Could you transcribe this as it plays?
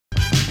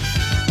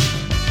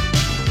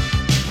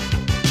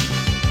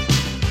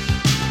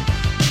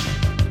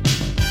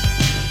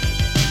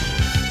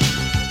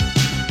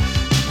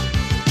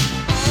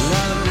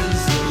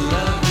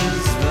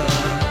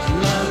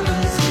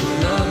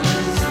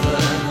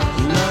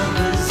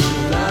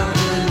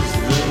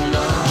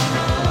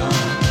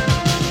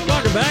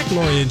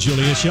Lori and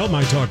Julia Show,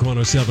 My Talk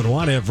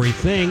 107.1,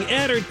 everything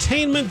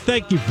entertainment.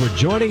 Thank you for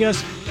joining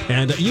us.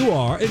 And you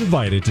are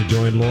invited to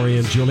join Lori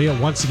and Julia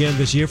once again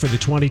this year for the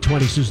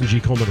 2020 Susan G.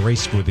 Komen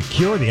Race for the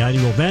Cure. The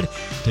annual event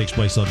takes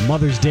place on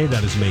Mother's Day.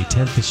 That is May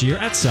 10th this year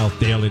at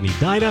Southdale in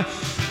Edina.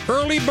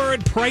 Early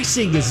bird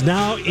pricing is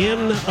now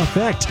in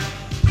effect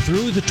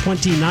through the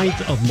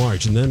 29th of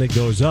March, and then it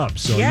goes up.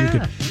 So you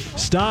could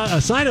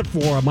sign up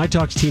for My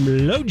Talk's team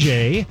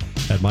LoJ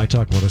at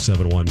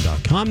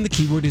mytalk1071.com. The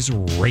keyword is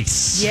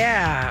race.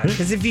 Yeah,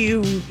 because if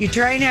you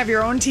try and have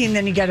your own team,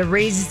 then you got to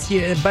raise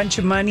a bunch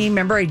of money.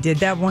 Remember, I did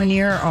that one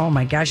year. Oh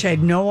my gosh, I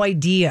had no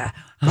idea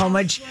how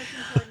much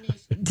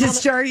to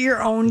start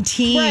your own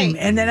team. Right.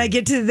 And then I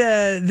get to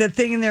the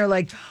thing, and they're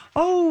like,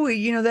 oh,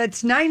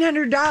 that's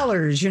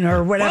 $900,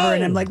 or whatever. Whoa.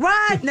 And I'm like,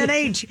 what? And then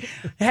I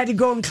had to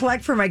go and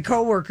collect for my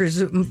coworkers,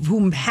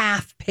 whom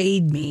half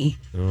paid me.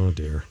 Oh,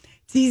 dear.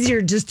 It's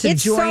easier just to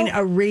join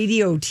a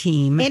radio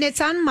team. And it's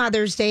on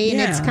Mother's Day,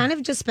 and it's kind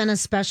of just been a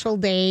special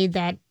day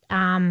that...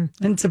 and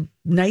it's a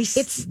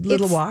nice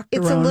little walk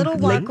around a little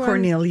walk Lake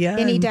Cornelia.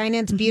 In Edina.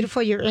 It's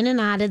beautiful. You're in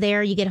and out of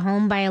there. You get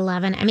home by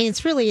 11. I mean,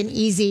 it's really an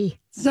easy...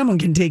 Someone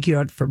can take you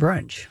out for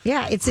brunch.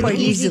 Yeah, it's an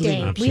easy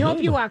day. Absolutely. We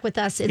hope you walk with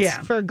us. It's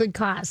for a good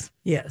cause.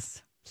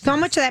 Yes. So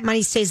much of that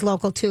money stays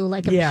local, too,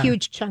 like a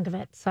huge chunk of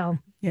it. So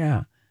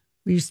yeah.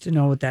 We used to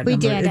know what that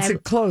number is. It's a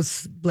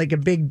close, like a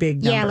big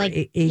number. Yeah, like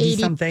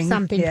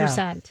 80-something.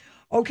 Percent.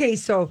 Okay,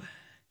 so,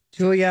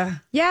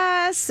 Julia.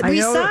 Yes, we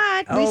saw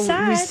it. We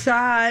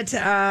saw it.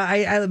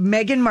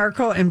 Meghan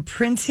Markle and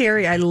Prince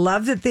Harry, I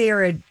love that they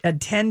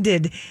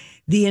attended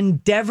the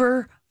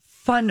Endeavour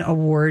Fun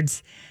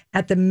Awards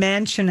at the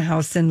Mansion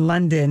House in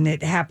London.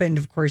 It happened,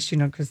 of course,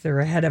 because they're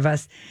ahead of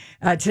us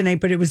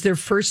tonight, but it was their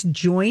first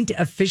joint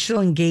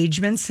official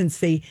engagement since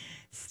they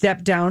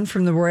stepped down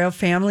from the royal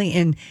family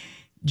in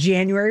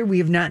January. We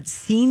have not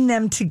seen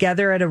them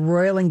together at a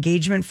royal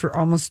engagement for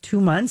almost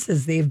 2 months,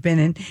 as they've been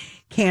in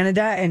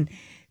Canada, and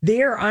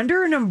they are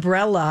under an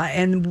umbrella,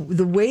 and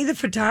the way the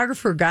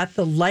photographer got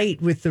the light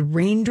with the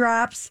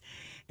raindrops,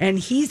 and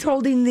he's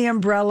holding the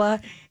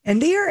umbrella,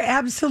 and they are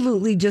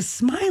absolutely just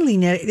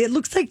smiling. It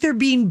looks like they're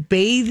being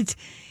bathed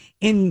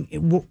in,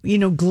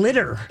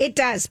 glitter. It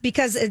does,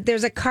 because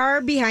there's a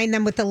car behind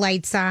them with the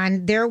lights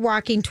on. They're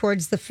walking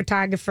towards the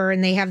photographer,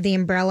 and they have the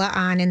umbrella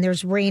on, and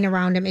there's rain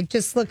around him. It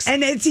just looks...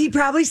 And he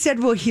probably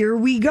said, well, here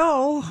we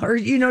go, or,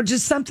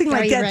 just something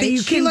like that. Right?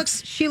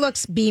 She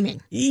looks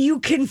beaming. You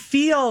can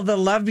feel the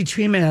love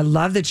between them, and I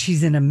love that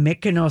she's in a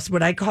Mykonos,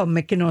 what I call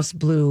Mykonos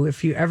blue.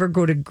 If you ever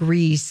go to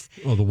Greece...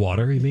 Oh, the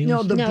water, you mean?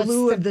 No,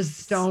 blue of the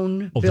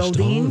stone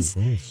buildings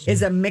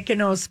is a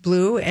Mykonos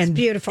blue. And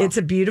it's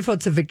beautiful.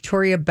 It's a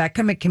Victoria Beckham.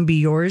 It can be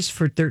yours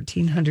for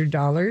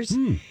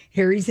 $1,300.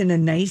 Harry's in a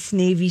nice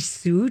navy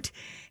suit,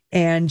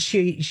 and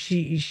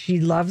she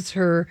loves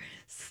her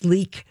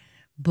sleek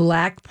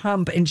black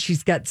pump, and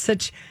she's got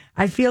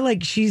I feel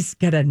like she's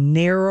got a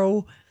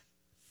narrow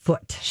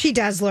foot. She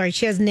does, Lori.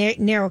 She has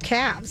narrow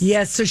calves.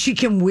 Yes, so she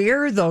can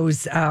wear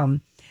those.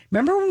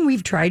 Remember when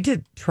we've tried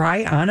to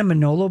try on a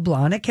Manolo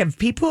Blahnik?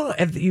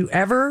 Have you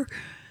ever?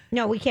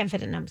 No, we can't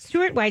fit in them.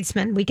 Stuart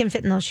Weitzman, we can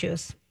fit in those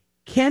shoes.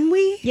 Can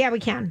we? Yeah, we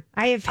can.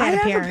 I have had a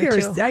pair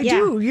too. I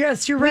do.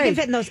 Yes, you're right. We can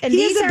fit in those. And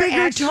these are a bigger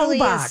actually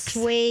toe box.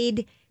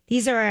 Suede.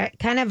 These are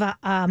kind of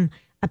a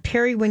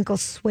periwinkle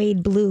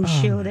suede blue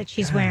shoe that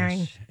she's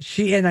wearing.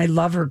 And I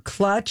love her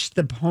clutch,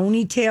 the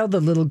ponytail, the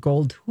little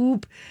gold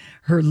hoop,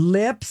 her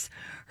lips,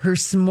 her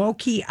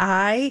smoky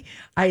eye.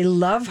 I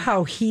love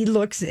how he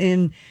looks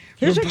in.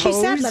 Here's what she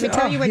said. Let me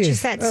tell you what she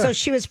said. So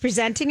she was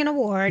presenting an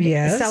award,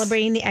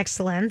 celebrating the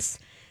excellence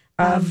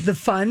of the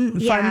fun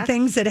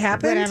things that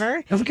happened.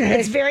 Whatever. Okay.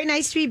 It's very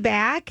nice to be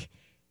back.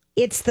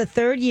 It's the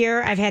third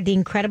year I've had the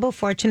incredible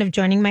fortune of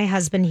joining my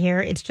husband here.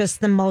 It's just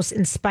the most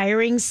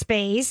inspiring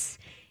space.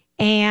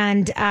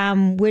 And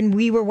when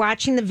we were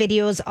watching the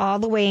videos all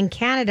the way in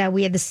Canada,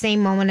 we had the same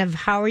moment of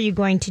how are you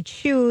going to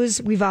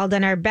choose? We've all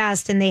done our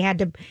best, and they had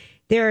to.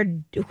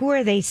 Who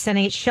are they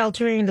sending it?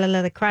 Sheltering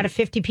the crowd of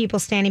 50 people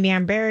standing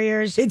behind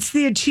barriers. It's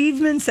the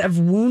achievements of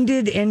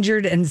wounded,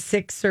 injured, and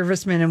sick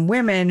servicemen and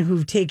women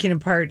who've taken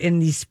part in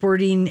these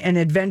sporting and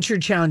adventure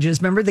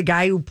challenges. Remember the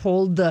guy who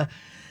pulled the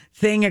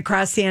thing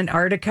across the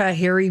Antarctica?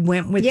 Harry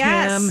went with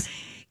him.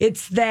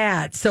 It's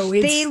that. So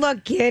they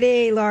look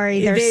giddy,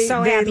 Lori. They're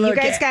so happy. You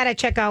guys got to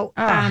check out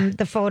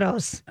the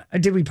photos.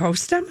 Did we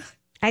post them?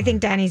 I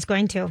think Danny's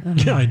going to.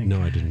 No, I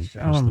didn't.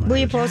 Will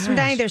you post them,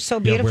 Danny? They're so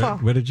beautiful.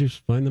 Where did you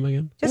find them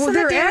again?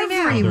 They're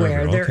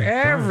everywhere. Okay. They're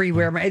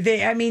everywhere.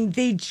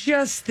 They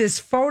just, this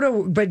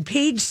photo, but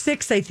page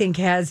 6, I think,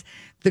 has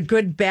the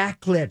good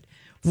backlit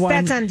one.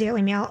 That's on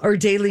Daily Mail. Or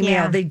Daily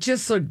Mail. They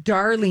just look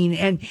darling.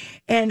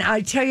 And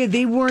I tell you,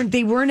 they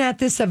weren't at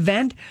this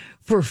event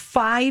for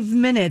 5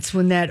 minutes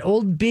when that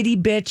old bitty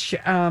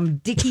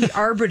bitch, Dickie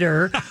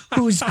Arbiter,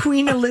 who's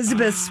Queen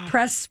Elizabeth's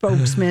press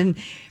spokesman,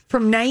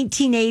 from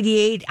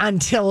 1988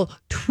 until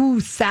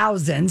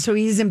 2000. So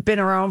he hasn't been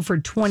around for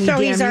 20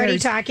 damn years. So he's already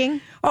talking?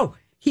 Oh,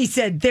 he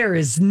said there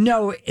isn't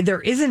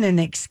an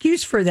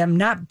excuse for them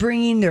not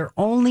bringing their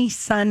only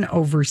son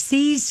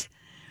overseas.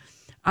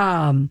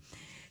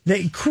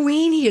 The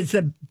Queen, he is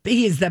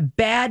the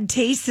bad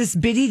taste, this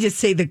biddy, to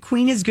say the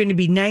Queen is going to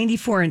be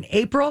 94 in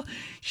April.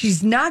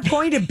 She's not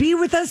going to be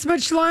with us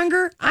much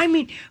longer. I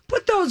mean,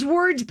 put those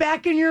words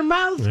back in your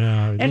mouth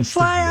and just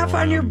fly ignore off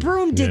on your him.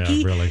 broom, Dickie.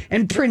 Yeah, really.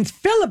 And Prince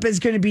Philip is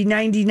going to be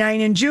 99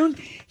 in June.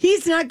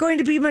 He's not going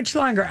to be much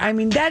longer. I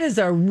mean, that is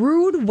a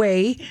rude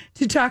way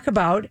to talk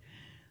about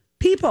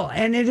people.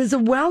 And it is a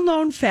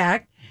well-known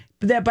fact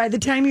that by the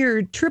time you're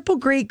a triple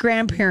great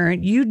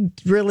grandparent, you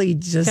really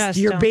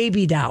you're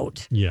babied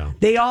out. Yeah.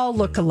 They all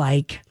look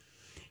alike.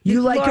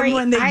 You like Lori, them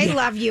when they I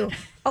love you.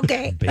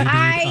 Okay, Babied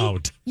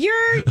out.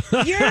 You're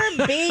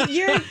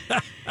honest.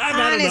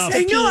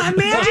 I know.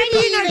 Imagine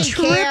being a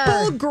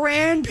triple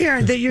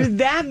grandparent that you're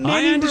that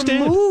many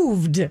understand.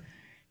 removed.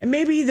 And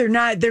maybe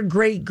they're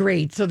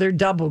great, so they're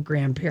double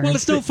grandparents. Well,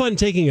 it's no fun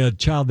taking a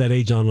child that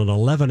age on an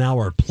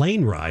 11-hour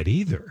plane ride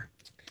either.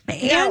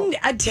 And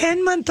a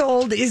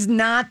 10-month-old is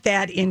not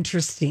that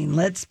interesting.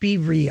 Let's be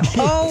real.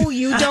 Oh,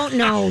 you don't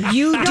know.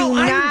 You do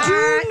not.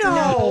 I do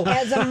know.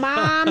 As a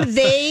mom,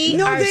 they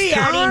are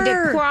starting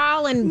to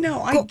crawl and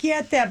No, I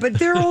get that, but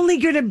they're only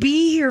going to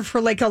be here for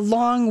like a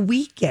long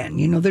weekend.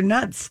 You know, they're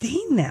not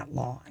staying that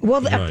long.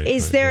 Well,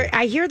 Right,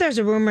 I hear there's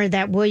a rumor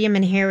that William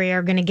and Harry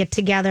are going to get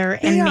together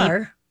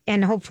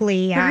and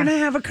hopefully They're going to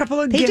have a couple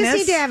of they Guinness. just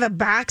need to have a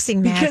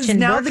boxing match because and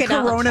now work the it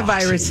out.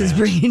 coronavirus is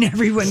bringing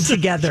everyone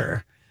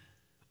together.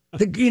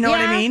 You know what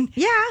I mean?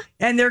 Yeah.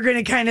 And they're going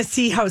to kind of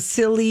see how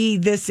silly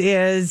this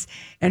is.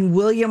 And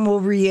William will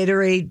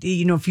reiterate,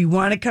 you know, if you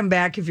want to come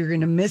back, if you're going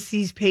to miss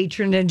these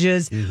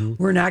patronages,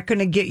 we're not going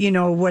to get, you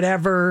know,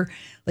 whatever.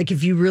 Like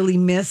if you really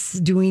miss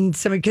doing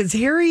something, because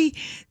Harry,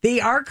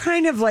 they are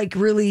kind of like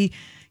really,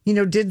 you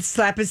know, did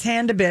slap his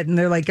hand a bit. And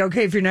they're like,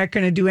 okay, if you're not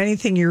going to do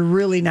anything, you're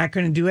really not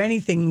going to do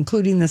anything,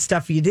 including the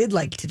stuff you did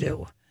like to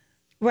do.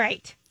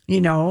 Right. You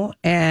know,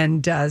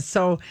 and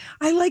so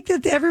I like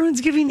that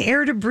everyone's giving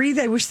air to breathe.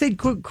 I wish they'd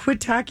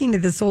quit talking to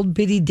this old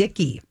bitty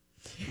Dickie.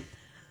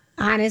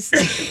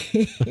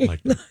 Honestly.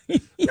 No,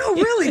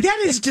 really, that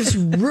is just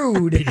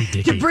rude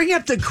to bring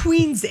up the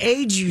Queen's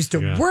age. Used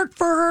to work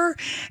for her,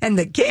 and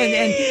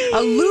and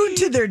allude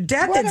to their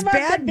death. What It's about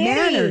bad the Biddy?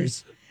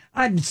 manners.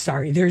 I'm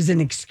sorry. There's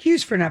an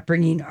excuse for not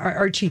bringing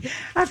Archie.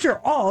 After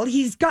all,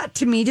 he's got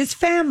to meet his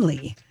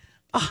family.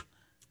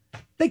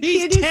 The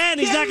kid He's 10.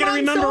 He's not going to months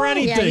remember old.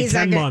 anything. Yeah, he's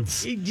 10 not gonna-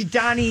 months.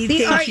 Donnie,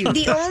 thank you.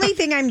 The only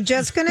thing I'm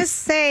just going to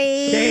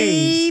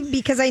say,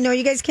 because I know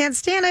you guys can't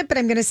stand it, but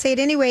I'm going to say it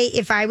anyway.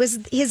 If I was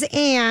his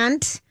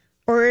aunt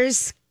or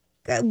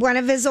one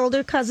of his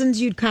older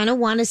cousins, you'd kind of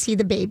want to see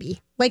the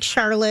baby, like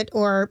Charlotte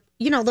or,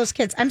 you know, those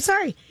kids. I'm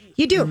sorry.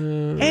 You do.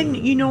 And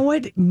you know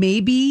what?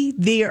 Maybe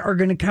they are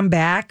going to come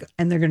back,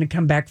 and they're going to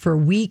come back for a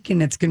week,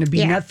 and it's going to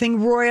be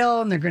nothing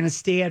royal, and they're going to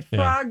stay at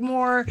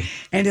Frogmore,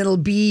 and it'll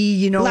be,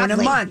 you know, in a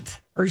month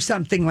or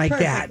something like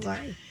that.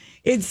 Laurie.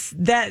 It's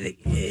that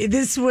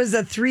this was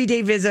a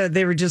 3-day visit.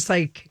 They were just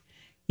like,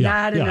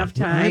 not enough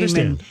time. I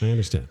understand.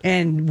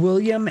 And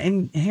William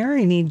and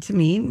Harry need to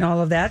meet and all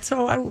of that.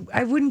 So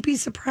I wouldn't be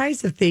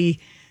surprised if they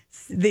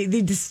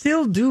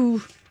still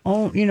do,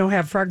 you know,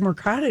 have Frogmore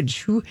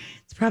Cottage.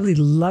 It's probably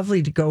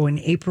lovely to go in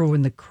April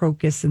when the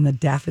crocus and the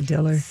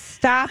daffodil are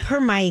Stop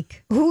her,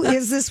 Mike. Who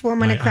is this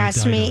woman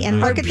across from me? And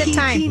look at the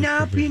time. peeking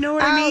up. You know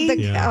what I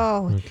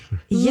mean?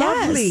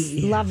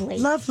 Yes, lovely,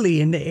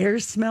 lovely, and the air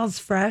smells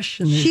fresh.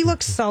 And She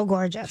looks so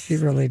gorgeous. She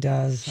really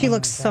does. She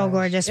looks so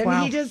gorgeous. And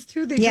Wow. he does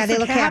too. They Yeah, just they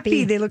look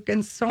happy. They look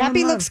and so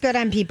Happy in love. looks good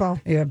on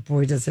people. Yeah,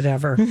 boy, does it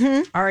ever.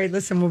 All right,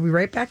 listen, we'll be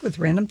right back with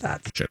Random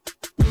Thoughts.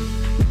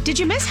 Did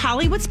you miss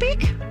Hollywood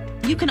Speak?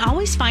 You can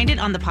always find it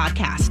on the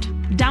podcast.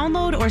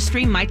 Download or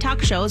stream My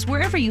Talk shows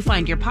wherever you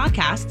find your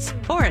podcasts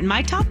or at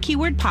My Talk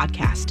Keyword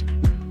Podcast.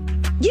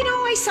 You know,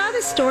 I saw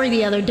this story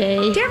the other day.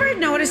 Did you ever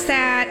notice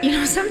that? You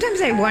know,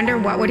 sometimes I wonder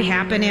what would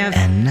happen if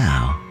And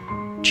now,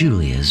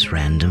 Julia's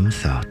Random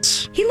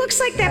Thoughts. he looks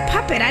like that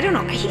puppet. I don't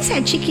know. He's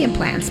had cheeky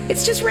implants.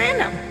 It's just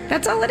random.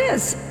 That's all it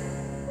is.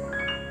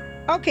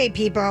 Okay,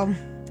 people.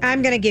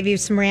 I'm going to give you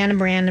some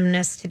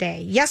randomness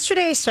today.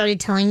 Yesterday, I started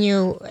telling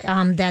you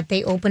that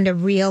they opened a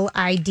Real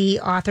ID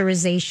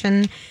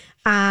authorization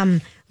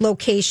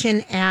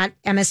location at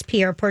MSP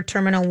Airport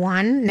Terminal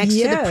 1 next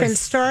to the Prince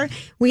store.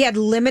 We had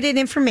limited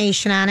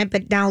information on it,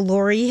 but now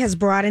Lori has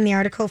brought in the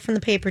article from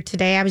the paper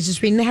today. I was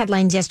just reading the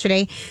headlines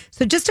yesterday.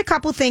 So just a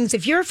couple things.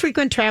 If you're a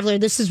frequent traveler,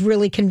 this is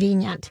really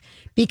convenient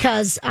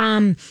because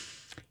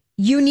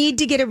you need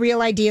to get a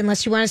Real ID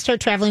unless you want to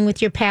start traveling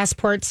with your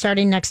passport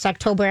starting next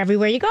October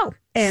everywhere you go.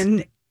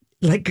 And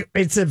like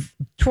it's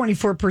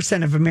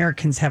 24% of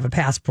Americans have a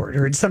passport,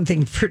 or it's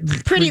something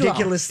Pretty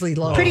ridiculously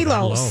low. Pretty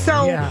low.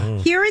 So Yeah.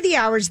 here are the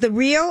hours. The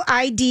Real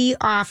ID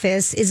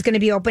office is going to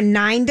be open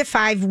 9 to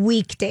 5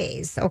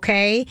 weekdays,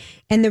 okay?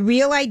 And the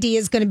Real ID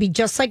is going to be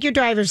just like your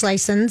driver's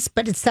license,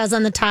 but it says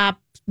on the top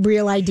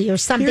Real ID or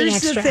something Here's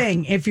extra. the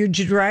thing: if your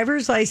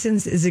driver's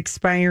license is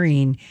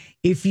expiring,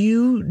 if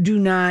you do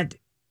not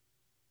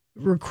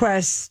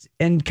request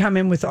and come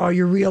in with all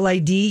your real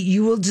ID,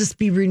 you will just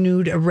be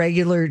renewed a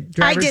regular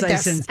driver's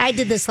license. I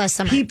did this last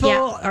summer. People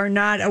Yeah. are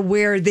not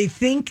aware. They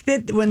think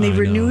that when they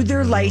renew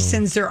their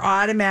license, they're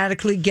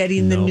automatically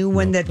getting the new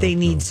one that they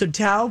need. So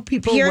tell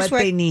people what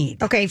they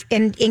need. Okay,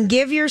 and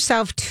give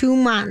yourself 2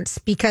 months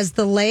because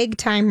the lag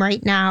time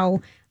right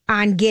now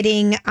on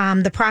getting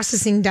the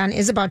processing done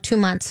is about 2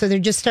 months. So they're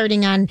just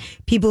starting on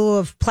people who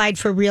have applied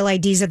for real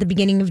IDs at the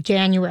beginning of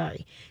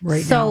January.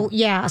 Right so, now.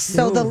 yeah.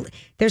 So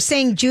they're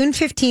saying June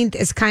 15th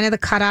is kind of the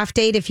cutoff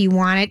date if you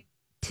want it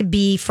to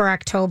be for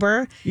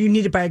October. You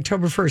need it by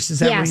October 1st. Is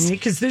that what Yes. you need?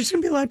 Because there's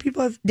going to be a lot of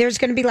people. There's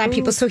going to be a lot of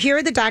people. So here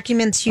are the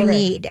documents you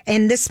need.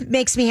 And this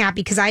makes me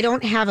happy because I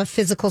don't have a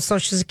physical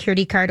Social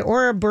Security card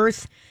or a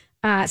birth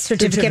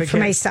certificate for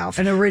myself.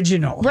 An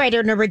original. Right,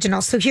 an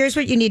original. So here's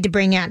what you need to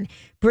bring in.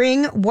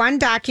 Bring one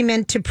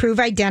document to prove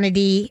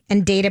identity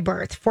and date of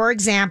birth. For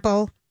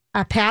example,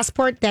 a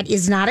passport that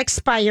is not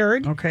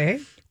expired. Okay.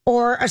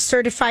 Or a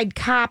certified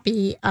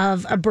copy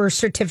of a birth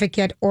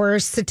certificate or a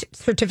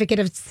certificate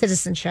of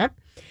citizenship.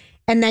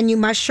 And then you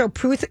must show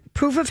proof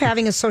of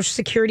having a Social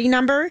Security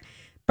number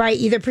by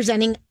either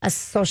presenting a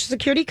Social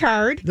Security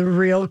card. The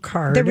real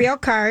card.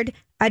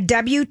 A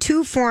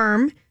W-2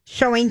 form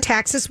showing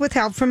taxes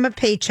withheld from a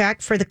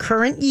paycheck for the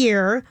current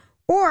year,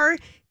 or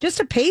just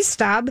a pay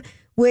stub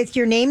with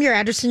your name, your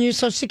address, and your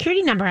Social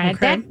Security number on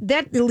it.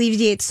 That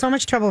alleviates so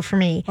much trouble for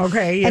me.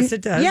 Okay, yes,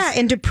 it does. Yeah,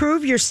 and to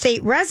prove your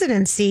state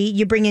residency,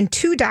 you bring in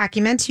 2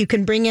 documents. You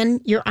can bring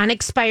in your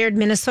unexpired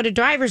Minnesota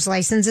driver's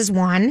license as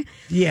one.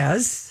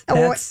 Yes,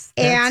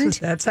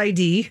 that's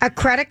ID. A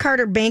credit card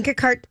or bank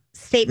account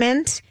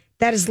statement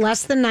that is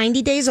less than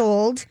 90 days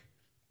old.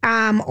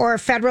 Or a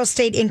federal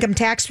state income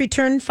tax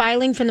return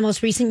filing from the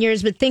most recent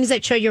years, but things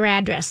that show your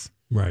address.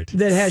 Right.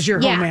 That has your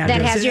home address.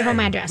 That has your home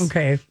address.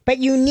 Okay. But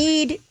you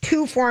need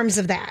 2 forms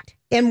of that.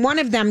 And one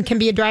of them can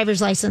be a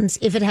driver's license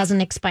if it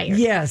hasn't expired.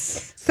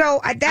 Yes. So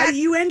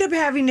you end up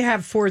having to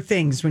have 4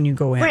 things when you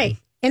go in. Right.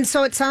 And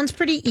so it sounds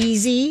pretty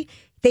easy.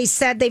 They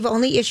said they've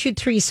only issued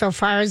 3 so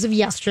far as of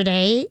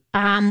yesterday.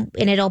 And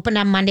it opened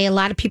on Monday. A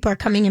lot of people are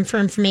coming in for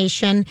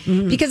information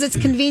because it's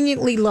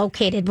conveniently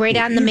located right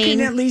on the main. You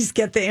can at least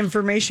get the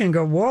information and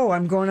go, whoa,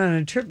 I'm going on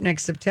a trip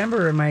next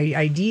September and my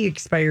ID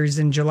expires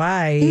in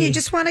July. And you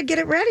just want to get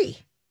it ready.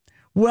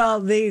 Well,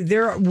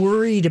 they're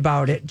worried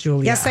about it,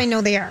 Julia. Yes, I know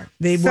they are.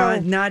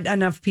 Not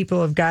enough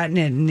people have gotten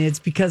it, and it's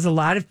because a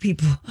lot of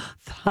people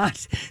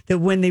thought that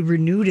when they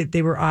renewed it,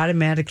 they were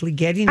automatically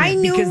getting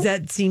it. Because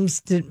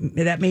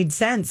that made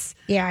sense.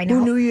 Yeah, I know.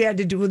 Who knew you had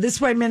to do? Well, this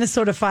is why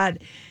Minnesota fought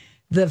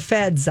the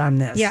feds on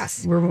this.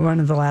 Yes, we're one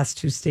of the last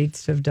 2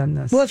 states to have done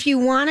this. Well, if you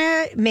want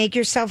to make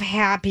yourself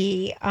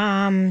happy,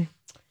 and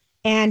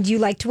you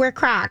like to wear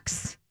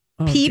Crocs,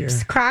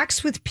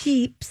 Crocs with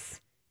peeps.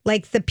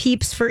 Like the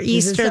peeps for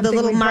Easter, the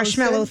little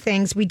marshmallow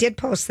things. We did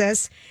post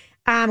this.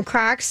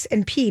 Crocs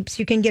and peeps.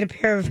 You can get a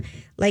pair of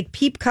like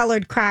peep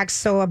colored Crocs.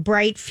 So a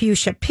bright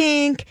fuchsia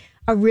pink,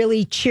 a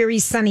really cheery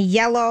sunny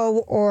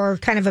yellow, or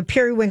kind of a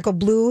periwinkle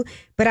blue.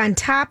 But on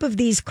top of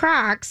these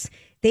Crocs,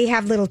 they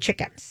have little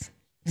chickens.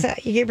 So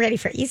you get ready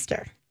for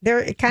Easter.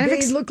 They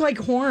look like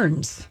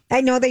horns. I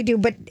know they do,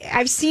 but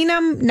I've seen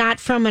them not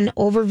from an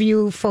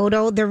overview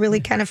photo. They're really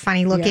kind of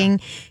funny looking.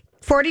 Yeah.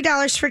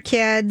 $40 for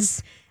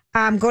kids.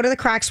 Go to the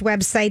Crocs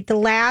website.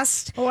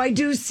 I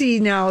do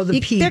see now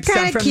the peeps. They're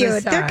kind of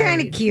cute. They're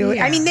kind of cute.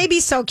 Yeah. I mean, they'd be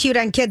so cute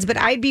on kids, but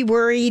I'd be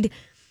worried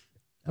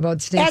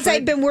about snake. As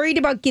I've been worried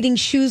about getting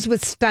shoes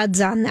with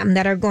studs on them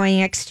that are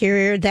going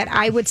exterior, that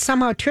I would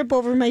somehow trip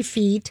over my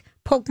feet,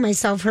 poke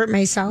myself, hurt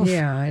myself.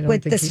 Yeah, I don't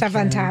with think the stuff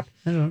on top.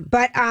 I don't.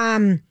 But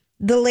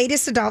the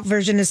latest adult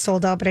version is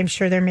sold out, but I'm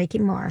sure they're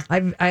making more.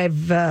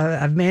 I've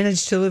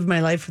managed to live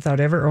my life without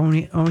ever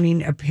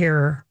owning a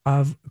pair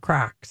of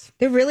Crocs.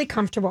 They're really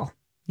comfortable.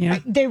 Yeah,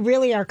 they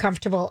really are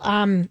comfortable.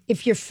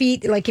 If your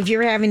feet, like if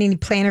you're having any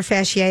plantar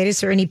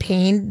fasciitis or any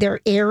pain, they're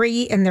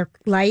airy and they're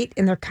light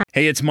and they're.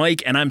 Hey, it's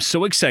Mike, and I'm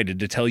so excited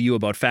to tell you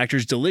about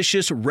Factor's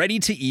delicious,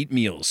 ready-to-eat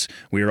meals.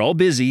 We are all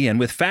busy, and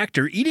with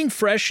Factor, eating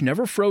fresh,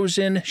 never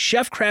frozen,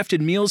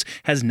 chef-crafted meals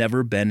has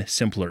never been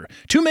simpler.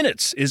 2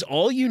 minutes is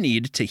all you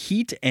need to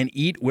heat and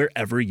eat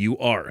wherever you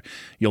are.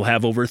 You'll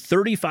have over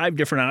 35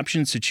 different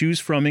options to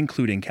choose from,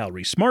 including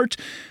Calorie Smart,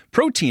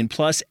 Protein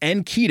Plus,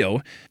 and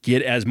Keto.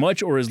 Get as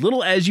much or as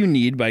little as you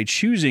need by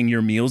choosing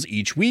your meals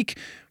each week.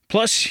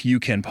 Plus, you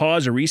can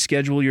pause or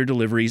reschedule your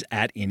deliveries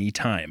at any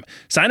time.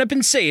 Sign up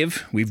and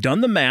save. We've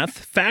done the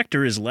math.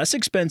 Factor is less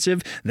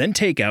expensive than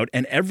takeout,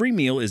 and every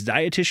meal is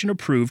dietitian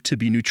approved to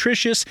be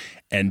nutritious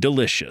and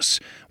delicious.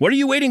 What are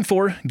you waiting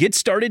for? Get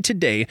started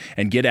today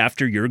and get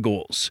after your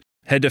goals.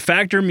 Head to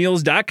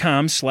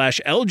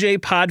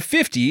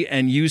factormeals.com/LJPod50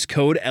 and use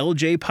code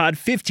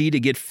LJPod50 to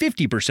get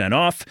 50%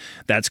 off.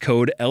 That's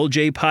code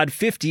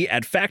LJPod50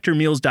 at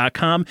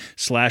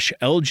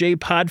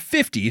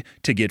factormeals.com/LJPod50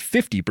 to get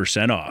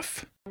 50%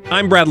 off.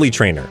 I'm Bradley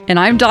Trainer. And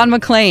I'm Don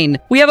McClain.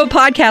 We have a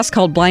podcast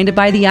called Blinded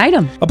by the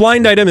Item. A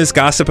blind item is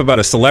gossip about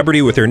a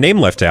celebrity with their name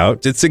left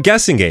out. It's a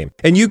guessing game,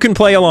 and you can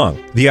play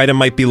along. The item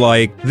might be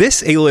like,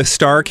 this A-list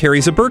star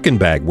carries a Birkin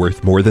bag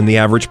worth more than the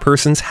average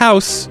person's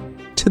house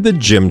to the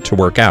gym to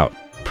work out.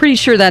 Pretty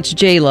sure that's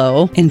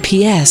J-Lo. And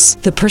P.S.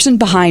 the person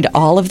behind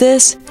all of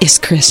this is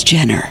Kris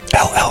Jenner,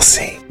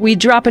 LLC. We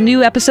drop a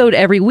new episode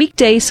every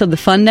weekday so the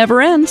fun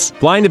never ends.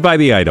 Blinded by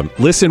the Item.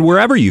 Listen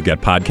wherever you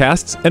get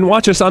podcasts and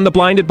watch us on the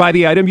Blinded by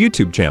the Item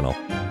YouTube channel.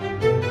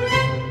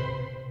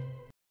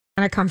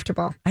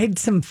 Uncomfortable. I had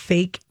some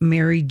fake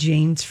Mary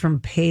Janes from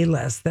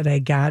Payless that I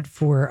got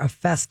for a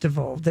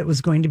festival that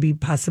was going to be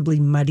possibly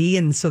muddy,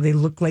 and so they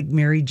look like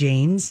Mary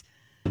Janes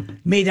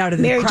made out of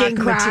the Mary croc Jane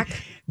Croc.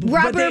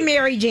 Rubber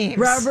Mary Janes.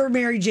 Rubber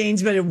Mary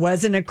Janes, but it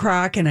wasn't a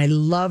croc. And I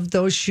loved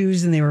those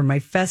shoes, and they were my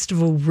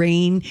festival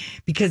rain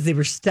because they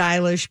were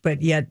stylish,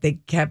 but yet they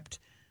kept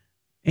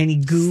any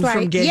goo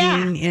from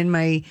getting in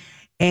my.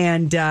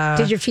 And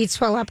did your feet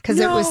swell up because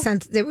no.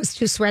 it was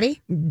too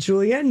sweaty?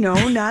 Julia,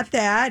 no, not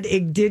that.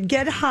 It did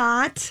get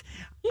hot.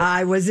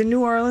 I was in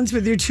New Orleans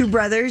with your two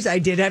brothers. I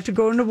did have to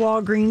go into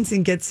Walgreens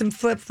and get some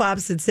flip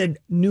flops that said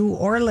New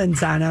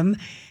Orleans on them,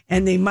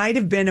 and they might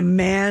have been a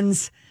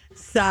man's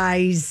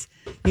size,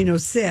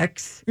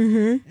 6,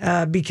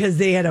 because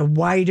they had a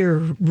wider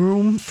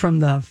room from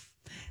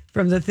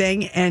the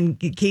thing. And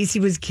Casey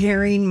was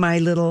carrying my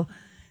little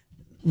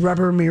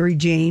rubber Mary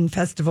Jane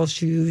festival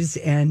shoes,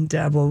 and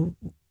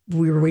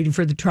we were waiting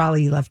for the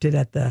trolley. He left it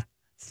at the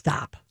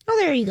stop. Oh,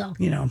 there you go.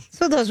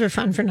 So those were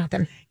fun for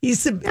nothing.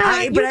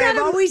 I've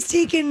always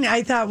taken.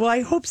 I thought, well,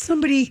 I hope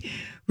somebody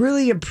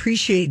really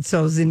appreciates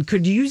those and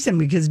could use them,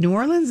 because New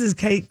Orleans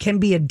can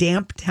be a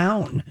damp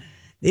town.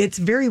 It's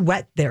very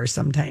wet there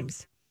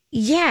sometimes.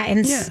 Yeah,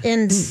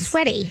 and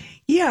sweaty.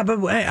 Yeah, but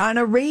on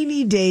a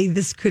rainy day,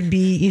 this could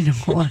be,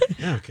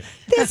 Okay.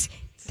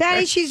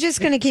 Daddy, she's just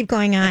going to keep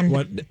going on.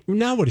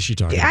 What is she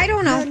talking about? I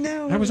don't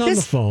know. I was on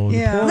the phone.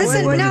 Yeah.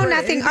 Listen,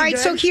 nothing. All right,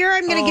 so here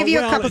I'm going to give you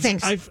a couple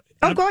things.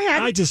 Go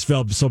ahead. I just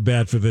felt so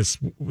bad for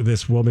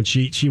this woman.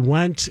 She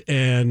went,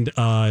 and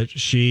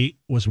she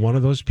was one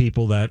of those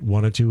people that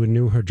wanted to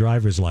renew her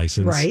driver's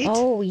license. Right.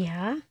 Oh,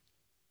 yeah.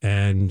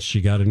 And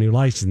she got a new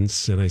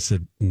license, and I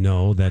said,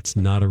 no, that's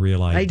not a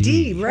real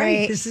ID.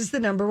 Right. This is the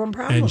number one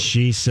problem. And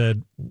she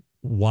said,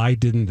 why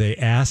didn't they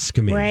ask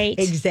me? Right.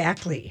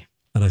 Exactly.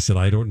 And I said,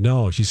 I don't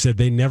know. She said,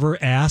 they never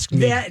asked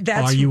me,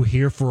 are you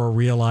here for a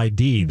real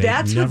ID?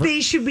 That's what they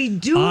should be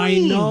doing. I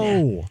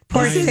know.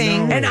 Poor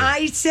thing. And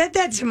I said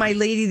that to my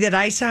lady that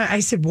I saw.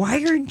 I said,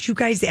 why aren't you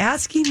guys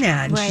asking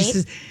that? And she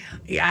says,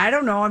 I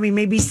don't know. I mean,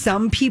 maybe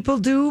some people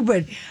do,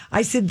 but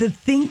I said the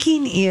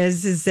thinking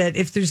is that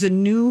if there's a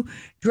new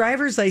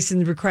driver's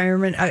license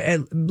requirement,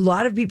 a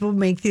lot of people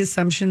make the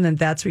assumption that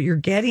that's what you're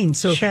getting.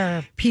 So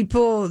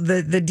people,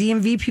 the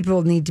DMV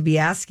people need to be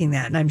asking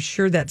that, and I'm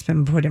sure that's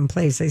been put in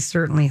place. I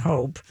certainly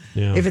hope.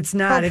 Yeah. If it's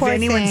not, if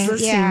anyone's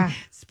listening,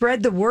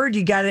 spread the word.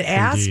 You got to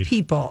ask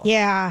people.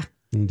 Yeah.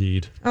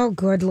 Indeed. Oh,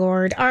 good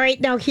Lord. All right,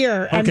 now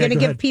here, I'm going to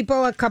give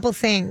people a couple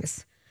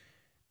things.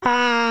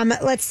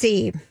 Let's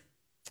see.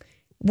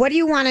 What do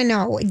you want to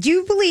know? Do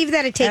you believe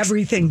that it takes...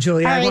 Everything,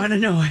 Julia. I want to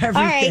know everything.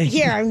 All right,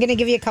 here, I'm going to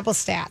give you a couple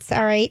stats.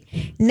 All right.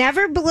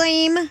 Never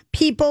blame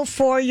people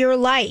for your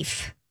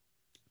life.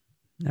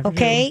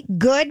 Okay?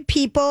 Good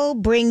people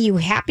bring you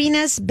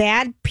happiness.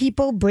 Bad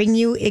people bring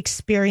you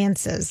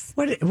experiences.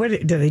 What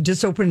did they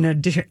just open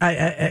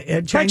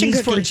a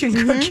Chinese fortune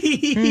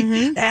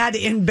cookie? Add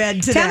in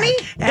bed to Tell that. me?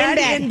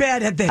 Add in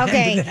bed at the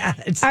end of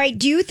that. All right.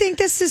 Do you think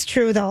this is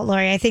true, though,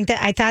 Lori?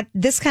 I thought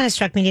this kind of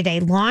struck me today.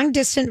 Long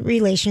distance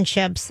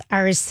relationships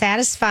are as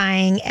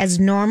satisfying as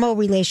normal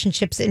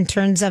relationships in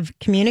terms of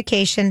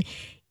communication,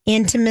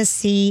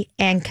 intimacy,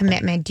 and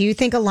commitment. Do you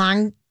think a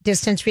long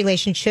distance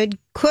relationship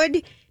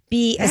could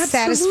be as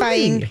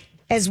satisfying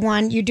as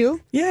one you do?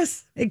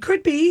 Yes, it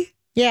could be.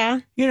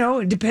 Yeah.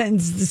 It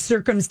depends the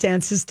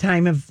circumstances,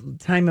 time of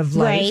life.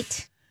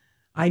 Right.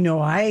 I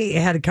know I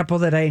had a couple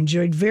that I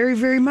enjoyed very,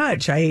 very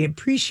much. I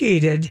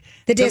appreciated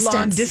the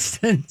long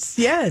distance.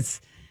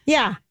 Yes.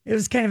 Yeah. It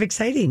was kind of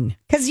exciting.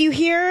 Because you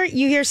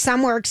hear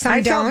some work, some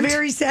I don't. felt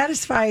very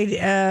satisfied,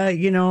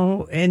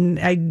 and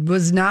I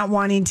was not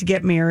wanting to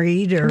get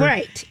married or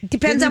right.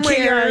 Depends on where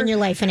you are in your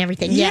life and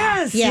everything.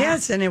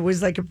 Yes. And it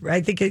was I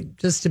think it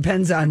just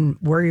depends on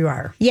where you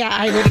are. Yeah,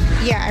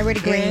 I would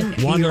agree.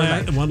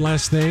 One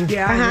last thing.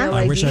 Yeah,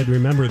 I wish I'd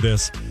remember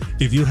this.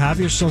 If you have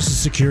your Social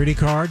Security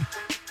card,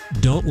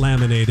 don't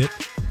laminate it.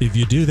 If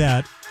you do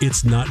that,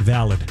 it's not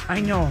valid.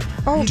 I know.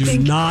 Do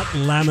not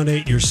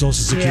laminate your Social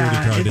Security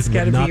card. It's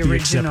it will not be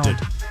original.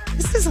 accepted.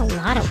 This is a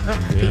lot of work,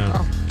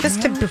 people.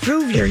 Just to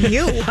prove you're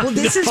you. Well,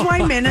 this is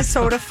why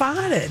Minnesota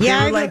fought it.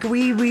 Yeah, they were like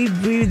we.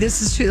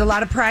 This is a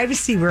lot of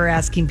privacy. We're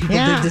asking people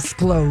to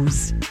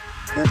disclose.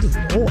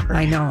 Good Lord.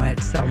 I know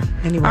it. So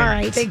anyway, all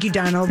right. Thank you,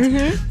 Donald.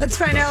 Let's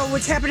find out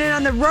what's happening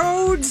on the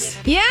roads.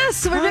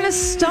 Yes, we're going to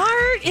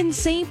start in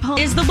St. Paul.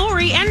 Is the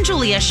Lori and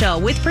Julia Show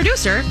with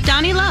producer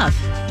Donnie Love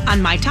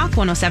on My Talk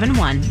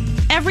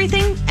 107.1.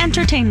 Everything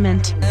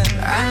entertainment.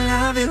 I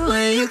love it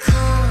when you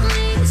call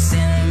me.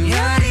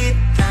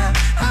 Señorita,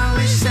 I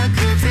wish I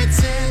could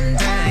pretend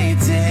I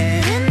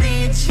didn't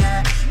need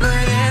ya,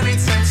 but every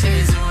touch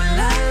is ooh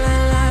la la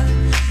la.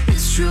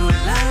 It's true,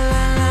 la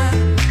la la.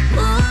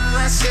 Ooh,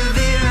 I should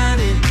be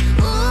running.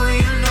 Ooh,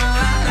 you know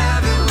I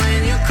love it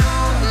when you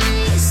call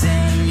me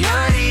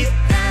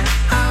señorita.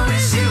 I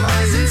wish it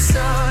wasn't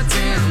so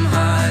damn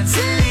hard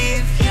to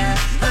leave ya,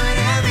 but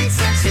every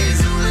touch is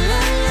ooh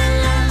la la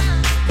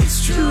la.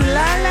 It's true,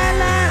 La la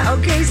la.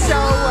 Okay, so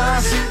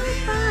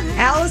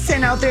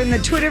Allison out there in the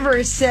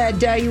Twitterverse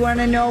said, you want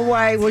to know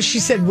why? Well, she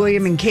said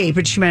William and Kate,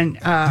 but she meant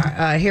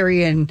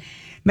Harry and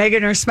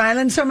Meghan are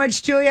smiling so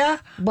much, Julia.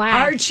 Why?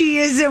 Archie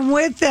isn't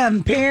with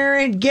them.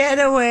 Parent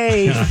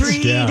getaway,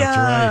 freedom, Yeah,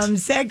 that's right.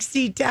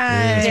 sexy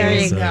time. There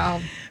you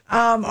go.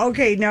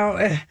 Okay,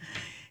 now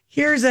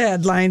here's a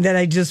headline that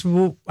I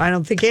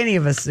don't think any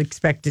of us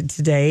expected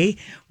today.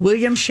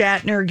 William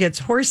Shatner gets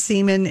horse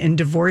semen in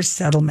divorce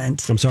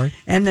settlement. I'm sorry?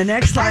 And the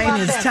next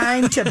line is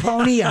time to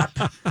pony up.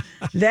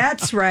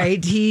 That's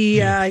right.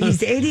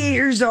 He's 88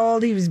 years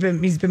old. He's been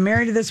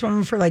married to this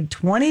woman for like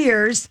 20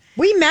 years.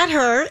 We met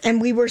her and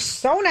we were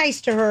so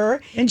nice to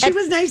her. And she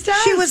was nice to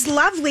us. She was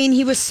lovely and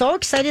he was so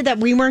excited that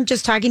we weren't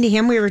just talking to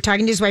him. We were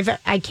talking to his wife.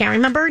 I can't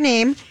remember her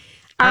name.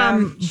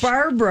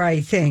 Barbara, I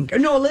think.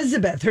 No,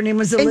 Elizabeth. Her name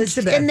was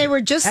Elizabeth. And they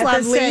were just at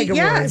lovely. The SAG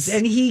Awards. Yes.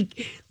 And he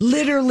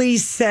literally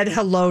said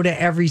hello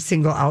to every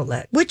single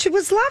outlet. Which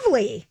was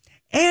lovely.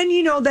 And,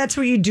 that's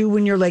what you do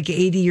when you're like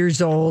 80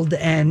 years old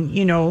and,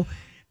 people,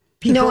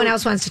 no one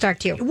else wants to talk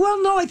to you.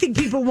 Well, no, I think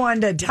people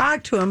wanted to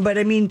talk to him. But,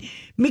 I mean,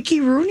 Mickey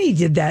Rooney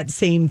did that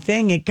same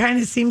thing. It kind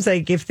of seems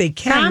like if they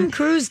can. Tom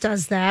Cruise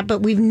does that,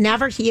 but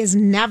he has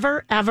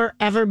never, ever,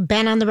 ever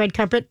been on the red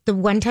carpet. The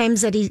one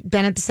times that he's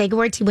been at the SAG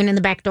Awards, he went in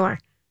the back door.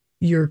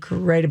 You're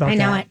right about that. I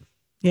know it.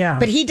 Yeah.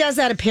 But he does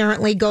that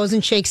apparently, goes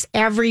and shakes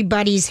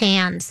everybody's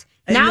hands.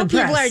 In now the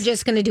people press. are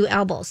just going to do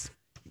elbows.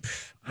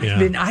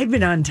 Yeah. I've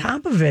been on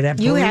top of it.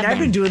 You have I've been.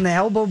 been doing the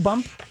elbow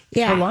bump for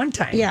a long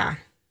time. Yeah.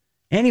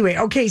 Anyway,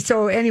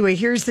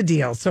 here's the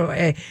deal. So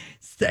I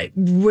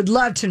would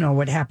love to know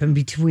what happened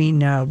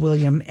between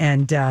William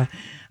and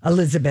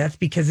Elizabeth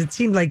because it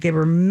seemed like they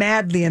were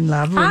madly in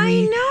love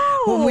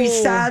when we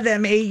saw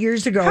them 8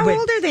 years ago. How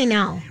old are they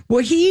now?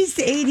 Well, he's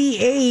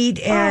 88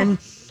 and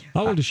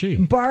How old is she?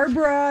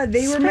 Barbara,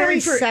 they were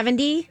married for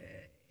 70.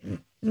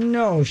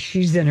 No,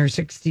 she's in her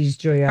 60s,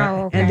 Julia.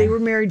 Oh, okay. And they were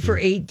married for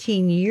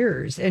 18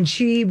 years. And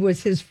she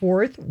was his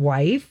fourth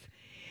wife.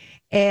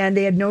 And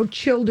they had no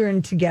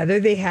children together.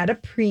 They had a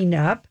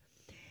prenup.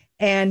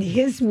 And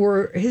his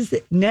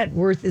net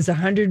worth is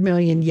 $100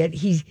 million. Yet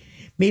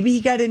maybe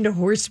he got into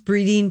horse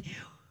breeding,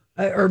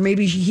 or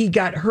maybe he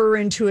got her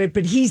into it.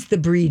 But he's the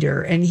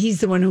breeder, and he's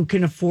the one who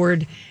can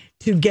afford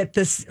to get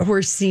this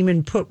horse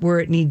semen put where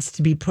it needs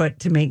to be put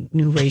to make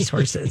new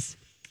racehorses.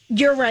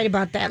 You're right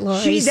about that,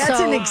 Lori. That's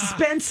an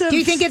expensive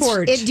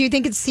sport. Do you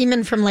think it's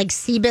semen from like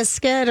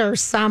Seabiscuit or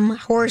some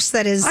horse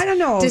that is I don't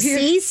know.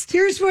 deceased?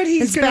 Here's what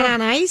he's been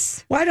on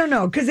ice? Well, I don't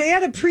know, because they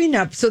had a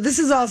prenup. So this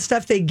is all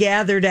stuff they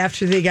gathered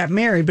after they got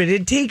married. But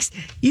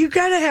you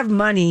got to have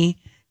money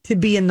to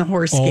be in the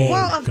horse game.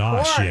 Well, of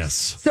course. Yes.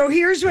 So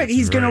here's what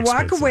he's going to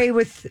walk expensive. away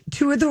with: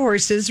 two of the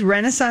horses,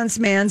 Renaissance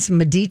Man's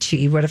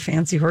Medici, what a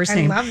fancy horse I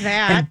name. love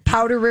that. And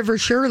Powder River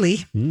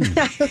Shirley.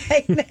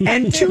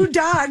 And two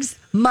dogs,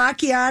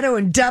 Macchiato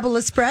and Double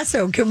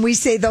Espresso. Can we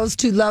say those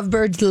two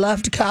lovebirds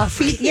loved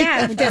coffee?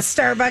 Yeah, the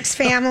Starbucks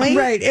family.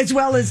 Right, as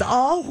well as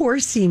all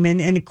horse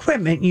semen and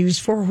equipment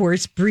used for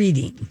horse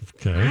breeding.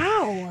 Okay.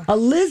 Wow.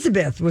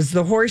 Elizabeth was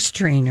the horse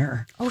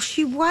trainer. Oh,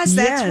 she was.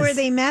 That's Yes. where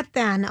they met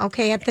then.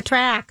 Okay, at the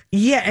track.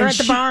 Yeah, Or at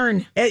the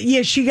barn.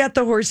 She got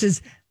the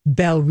horses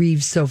Belle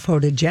Reeve So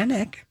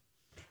Photogenic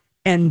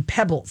and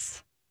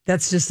Pebbles.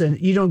 That's just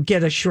you don't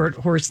get a short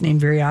horse name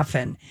very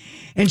often.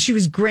 And she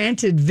was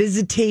granted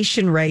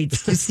visitation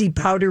rights to see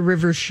Powder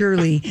River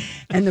Shirley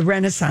and the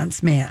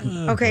Renaissance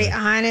Man. Okay,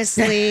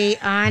 honestly.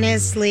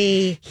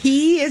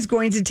 He is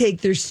going to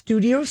take their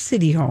Studio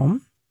City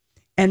home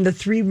and the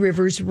Three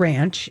Rivers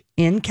Ranch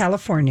in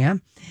California.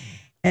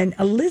 And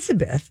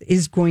Elizabeth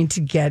is going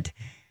to get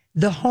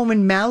the home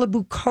in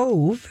Malibu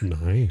Cove,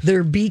 Nice.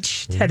 their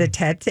beach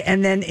tete-a-tete,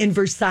 and then in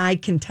Versailles,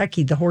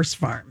 Kentucky, the horse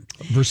farm.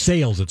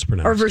 Versailles, it's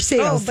pronounced. Or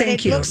Versailles, Oh, but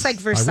thank it you. looks like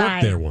I Versailles.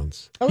 worked there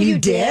once. Oh, You you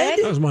did?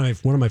 That was one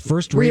of my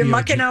first Were you radio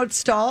mucking out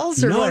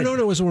stalls or No, what? no,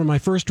 it was one of my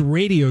first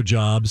radio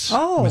jobs.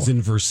 Oh. Was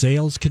in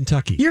Versailles,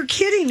 Kentucky. You're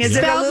kidding. Is it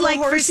a Spelled little like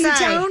horsey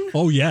Versailles. town?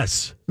 Oh,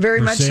 yes.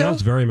 Very much so?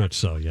 Versailles, very much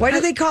so, yeah. Why do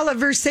they call it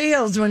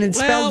Versailles when it's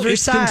spelled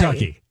it's Versailles?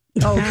 Kentucky.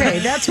 Okay,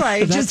 that's why.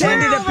 It just That's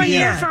ended We're up over being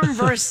here that. from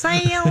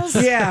Versailles.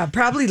 Yeah,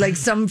 probably like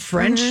some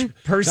French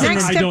person.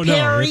 Next I to don't know.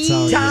 Paris. It's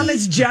how it is.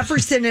 Thomas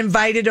Jefferson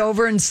invited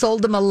over and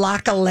sold him a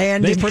lock of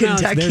land They in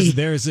pronounce Kentucky.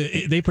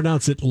 they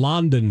pronounce it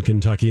London,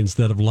 Kentucky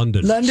instead of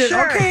London. London.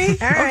 Sure. Okay.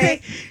 All right.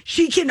 Okay.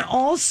 She can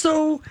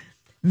also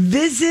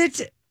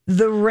visit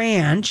the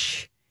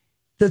ranch,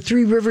 the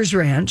Three Rivers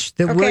Ranch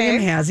that Okay.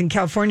 William has in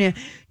California,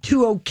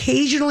 to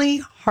occasionally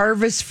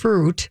harvest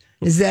fruit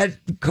Is that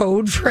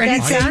code for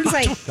That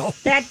anything?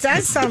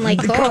 does sound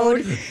like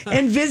code.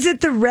 And visit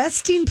the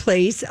resting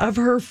place of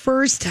her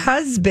first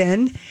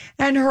husband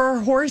and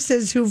her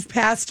horses who've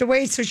passed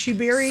away. So she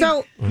buried.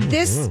 So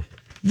this.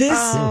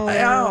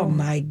 Oh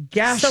my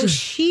gosh. So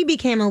she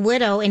became a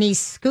widow, and he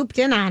scooped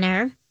in on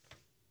her.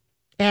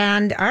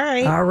 And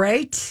all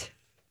right.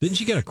 Didn't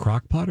she get a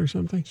crock pot or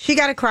something? She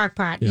got a crock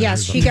pot. Yeah,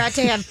 Yes, she got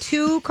to have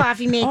 2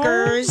 coffee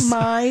makers. Oh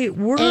my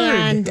word!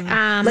 And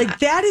like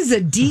that is a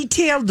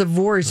detailed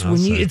divorce when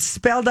it's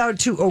spelled out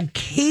to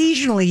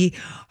occasionally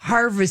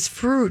harvest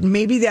fruit.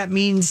 Maybe that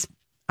means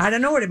I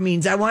don't know what it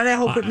means. I want to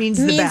hope it means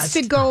the best.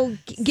 to go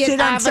get Sit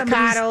on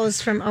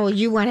avocados from. Oh,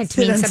 you wanted to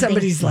sit mean on something.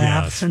 somebody's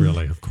lap. Yes, and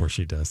really. Of course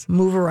she does.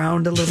 Move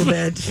around a little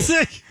bit.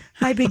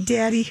 Hi, Big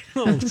Daddy.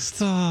 Oh,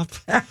 stop.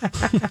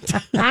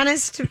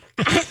 Honest.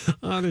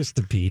 Honest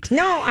to Pete.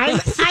 No, I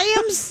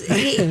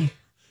am.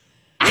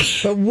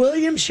 But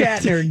William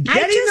Shatner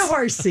getting the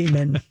horse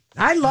semen.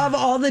 I love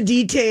all the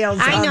details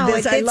I know, of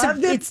this. I it's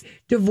love that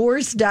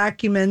divorce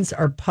documents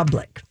are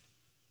public.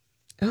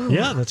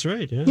 Yeah, that's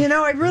right. Yeah. You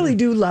know, I really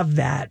do love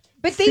that.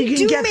 But So they you do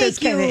can get make this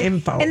kind you, of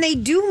info. and they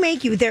do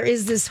make you. There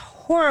is this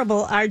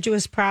horrible,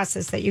 arduous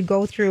process that you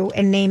go through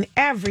and name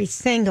every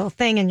single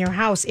thing in your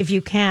house if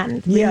you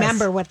can. Yes.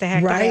 Remember what the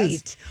heck it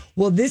is.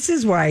 Well, this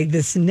is why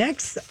this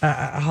next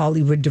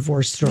Hollywood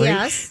divorce story.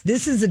 Yes.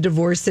 This is a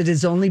divorce that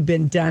has only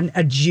been done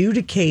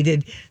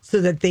adjudicated so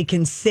that they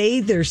can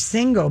say they're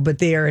single, but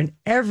they are in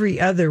every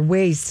other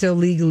way still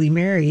legally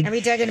married. Are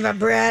we talking about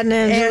Brad and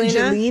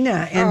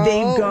Angelina? And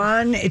they've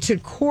gone to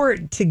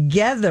court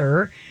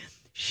together.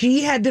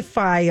 She had to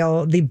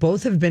file. They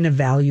both have been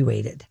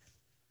evaluated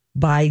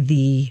by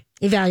the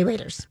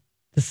evaluators.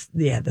 The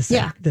We'll just-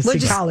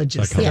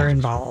 psychologists that are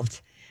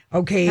involved.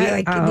 Okay, I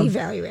like the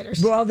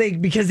evaluators. Well,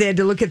 because they had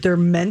to look at their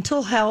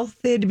mental health.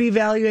 They had to be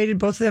evaluated,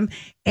 both of them,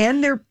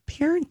 and their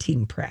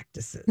parenting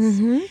practices.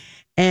 Mm-hmm.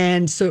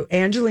 And so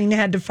Angelina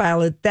had to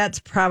file it. That's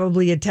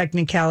probably a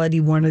technicality.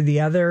 One or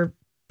the other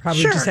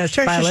probably just has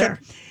to file it.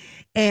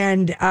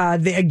 And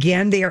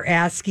they are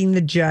asking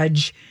the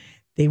judge.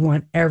 They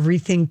want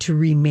everything to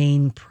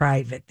remain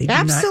private. They do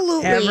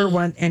Absolutely. not ever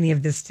want any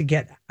of this to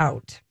get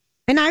out.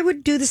 And I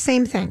would do the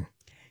same thing.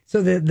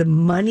 So the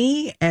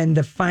money and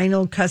the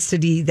final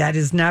custody, that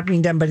is not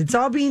being done, but it's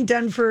all being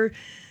done for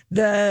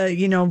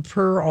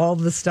per all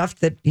the stuff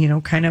that,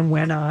 kind of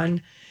went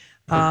on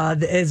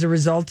as a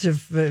result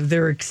of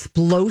their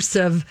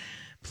explosive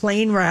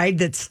plane ride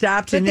that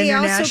stopped in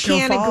International Falls. But they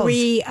also can't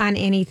agree on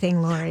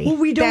anything, Lori. Well,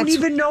 we don't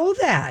even know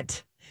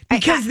that.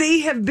 Because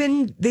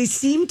they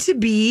seem to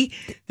be,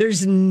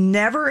 there's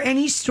never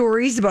any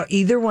stories about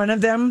either one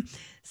of them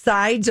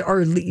sides,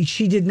 or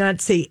she did not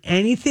say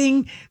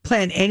anything,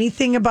 plan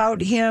anything about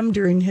him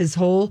during his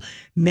whole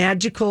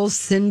magical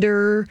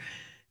Cinderella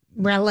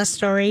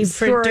story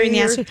during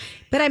the Oscar.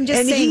 But I'm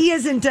just saying, he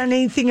hasn't done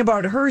anything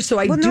about her. So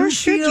I do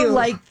feel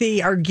like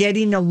they are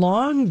getting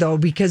along, though,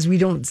 because we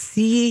don't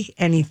see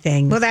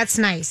anything. Well, that's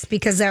nice,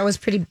 because that was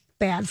pretty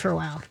bad for a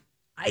while.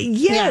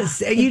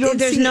 Yes, yeah.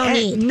 There's no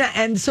need,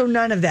 and so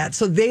none of that.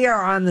 So they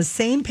are on the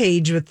same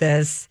page with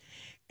this,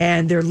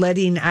 and they're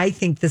letting. I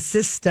think the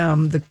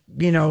system,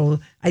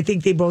 I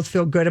think they both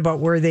feel good about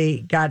where they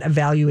got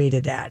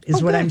evaluated at.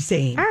 Is what I'm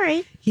saying. All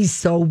right, he's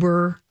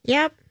sober.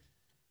 Yep.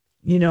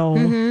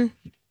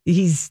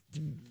 He's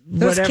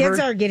those whatever. kids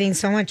are getting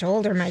so much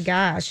older. My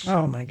gosh.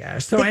 Oh my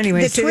gosh. So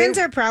anyway, the twins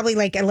are probably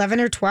like 11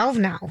 or 12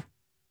 now.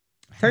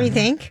 Don't you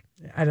think?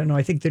 I don't know.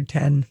 I think they're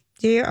 10.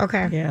 Do you?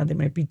 Okay. Yeah, they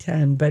might be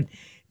 10, but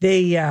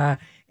they,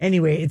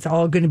 anyway, it's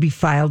all going to be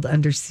filed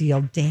under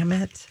seal. Damn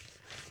it.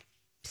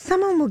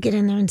 Someone will get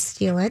in there and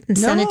steal it and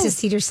send it to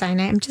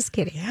Cedars-Sinai. I'm just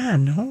kidding. Yeah,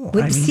 no.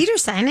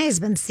 Cedars-Sinai has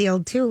been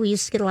sealed too. We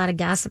used to get a lot of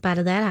gossip out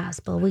of that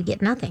hospital. We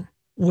get nothing.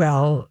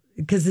 Well,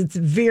 because it's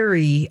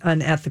very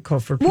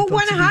unethical for people to be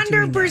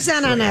doing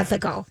 100%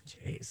 unethical.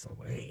 Jeez,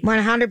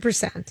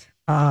 100%.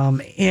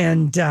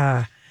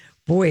 And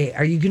boy,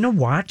 are you going to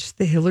watch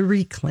the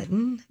Hillary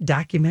Clinton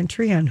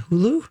documentary on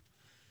Hulu?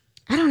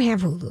 I don't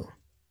have Hulu.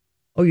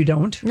 Oh, you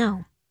don't?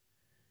 No.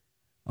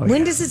 Oh,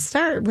 when does it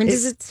start?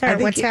 What's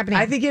happening?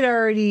 I think it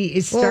already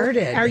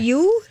started. Are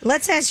you?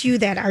 Let's ask you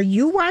that. Are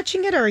you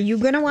watching it, or are you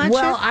going to watch it?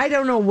 Well, I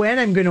don't know when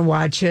I'm going to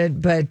watch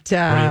it, but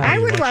I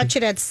would watch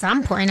it at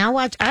some point. I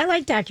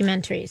like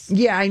documentaries.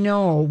 Yeah, I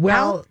know.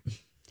 Well,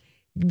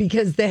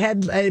 because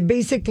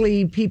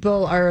basically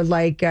people are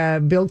like,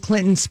 Bill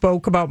Clinton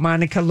spoke about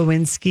Monica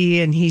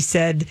Lewinsky, and he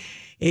said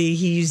he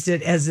used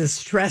it as a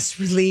stress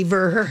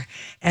reliever,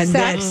 and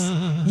the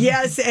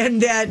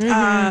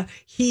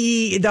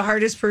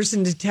hardest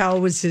person to tell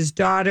was his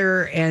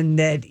daughter, and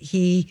that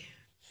he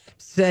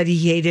said he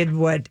hated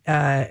what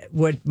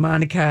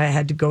Monica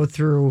had to go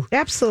through.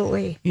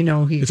 Absolutely.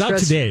 It's out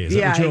today. Is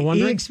that what you're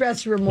wondering? He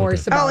expressed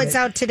remorse about it. It's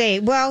out today.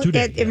 Well,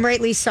 and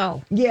rightly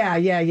so.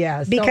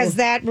 Yeah. Because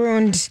that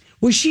ruined.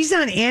 Well, she's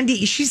on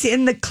Andy. She's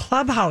in the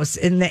clubhouse,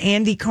 in the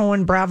Andy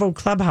Cohen Bravo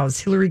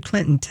clubhouse, Hillary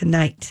Clinton,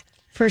 tonight.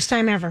 First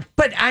time ever.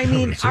 But I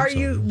mean, assume are so.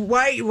 you?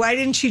 Why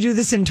didn't she do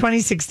this in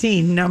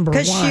 2016? Number one,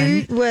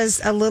 Because she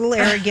was a little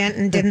arrogant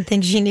and didn't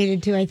think she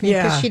needed to, I think.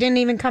 Yeah. Because she didn't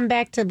even come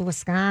back to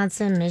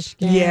Wisconsin,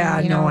 Michigan.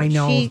 Yeah, no, I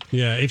know.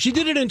 Yeah, if she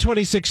did it in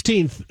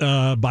 2016,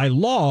 by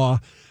law,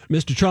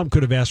 Mr. Trump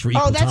could have asked for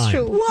equal time. that's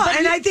true. Well,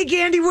 and I think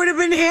Andy would have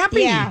been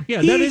happy. Yeah.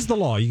 Yeah, that is the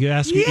law. You can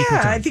ask for equal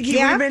Yeah, time. I think he would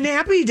have been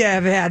happy to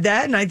have had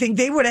that, and I think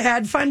they would have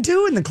had fun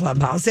too in the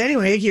clubhouse.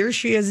 Anyway, here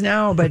she is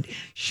now, but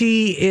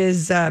she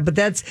is. But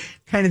that's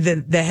kind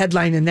of the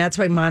headline, and that's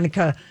why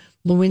Monica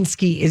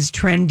Lewinsky is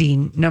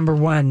trending number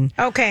one.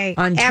 Okay.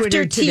 on Twitter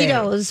After today.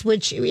 Tito's,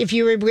 which if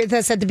you were with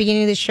us at the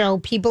beginning of the show,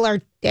 people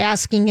are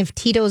asking if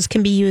Tito's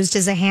can be used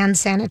as a hand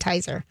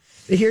sanitizer.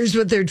 Here's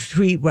what their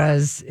tweet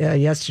was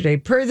yesterday.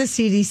 Per the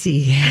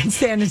CDC, hand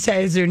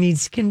sanitizer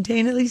needs to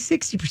contain at least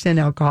 60%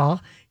 alcohol.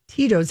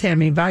 Tito's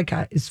handmade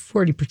vodka is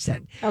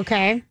 40%.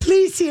 Okay.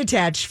 Please see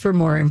attached for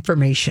more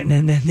information.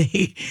 And then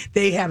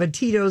they have a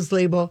Tito's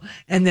label,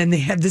 and then they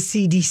have the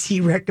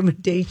CDC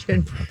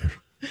recommendation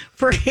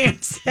for hand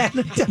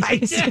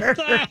sanitizer.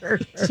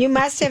 You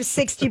must have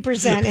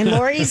 60%. And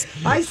Lori's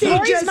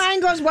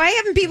mind goes, why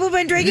haven't people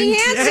been drinking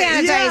hand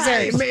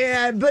sanitizers?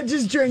 Yeah, but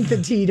just drink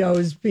the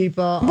Tito's,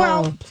 people.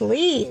 Well,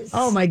 please.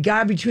 Oh my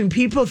God! Between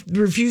people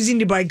refusing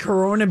to buy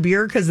Corona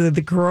beer because of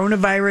the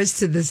coronavirus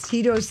to this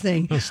Tito's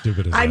thing, How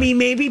stupid is I that? mean,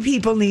 maybe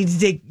people need to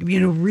take,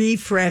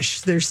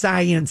 refresh their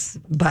science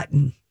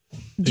button.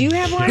 Do you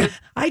have one?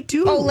 I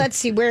do. Oh, let's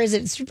see. Where is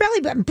it? It's your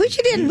belly button. Push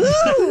it in.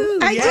 Woo!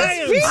 I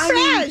just refresh.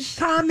 I mean,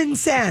 common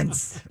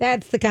sense.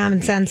 That's the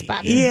common sense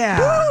button. Yeah.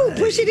 Woo!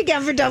 Push it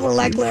again for double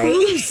luck, Larry.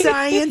 Prove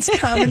science,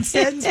 common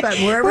sense, but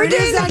wherever We're it is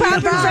doing the on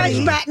pop your and fresh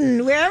body.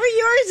 button. Wherever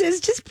yours is,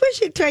 just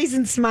push it twice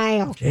and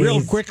smile.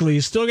 Real quickly,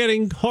 still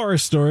getting horror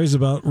stories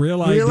about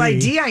Real ID. Real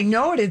ID, I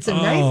know it. It's a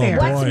nightmare.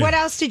 boy. What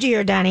else did you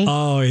hear, Donnie?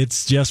 Oh,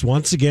 it's just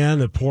once again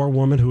the poor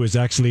woman who is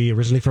actually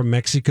originally from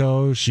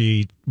Mexico.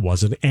 She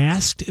wasn't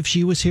asked if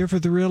she was here for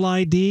the Real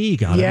ID.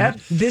 Got Yep.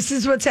 This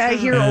is what I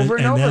hear over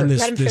and over. then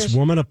Let him this finish.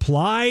 woman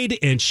applied,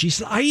 and she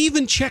said, I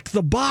even checked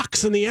the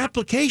box in the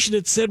application.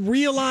 It said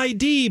Real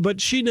ID, but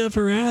she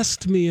never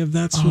asked me if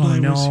that's what I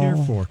was here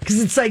for.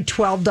 Because it's like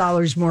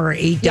 $12 more or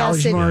 $8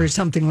 Yes, it- more or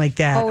something like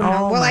that. Oh,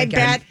 no. Well, my I God.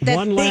 bet that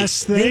One they,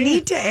 last thing. They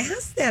need to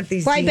ask that,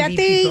 these well, I TV bet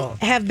they people.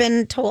 have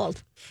been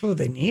told. Oh,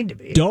 they need to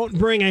be. Don't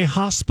bring a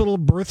hospital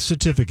birth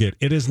certificate.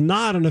 It is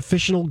not an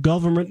official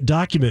government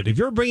document. If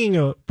you're bringing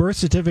a birth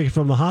certificate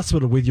from the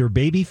hospital with your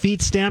baby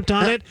feet stamped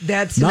on it,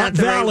 That's not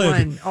the right valid.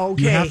 one.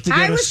 Okay. You have to I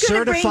get a was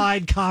gonna bring-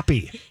 certified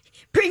copy.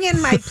 Bring in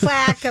my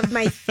plaque of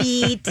my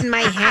feet and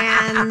my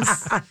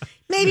hands.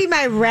 Maybe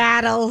my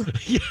rattle.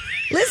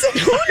 Listen,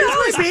 who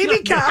knows?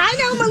 baby cup. I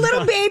know my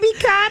little baby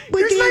cup.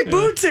 With Here's my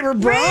boots. They were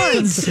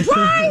bronze.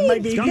 Right. My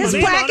baby This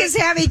boots. plaque is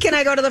heavy. Can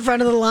I go to the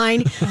front of the line?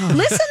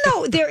 Listen,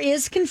 though, there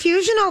is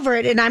confusion over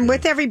it, and I'm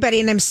with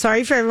everybody, and I'm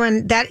sorry for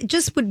everyone. That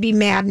just would be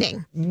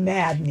maddening.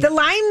 Maddening. The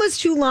line was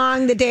too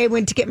long the day I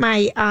went to get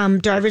my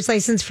driver's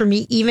license for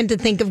me even to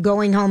think of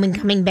going home and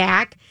coming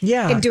back.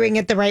 Yeah. And doing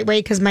it the right way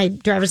because my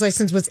driver's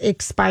license was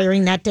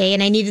expiring that day,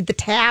 and I needed the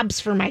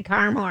tabs for my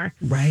car more.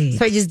 Right.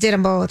 So I just did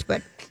them both.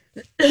 But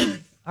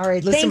All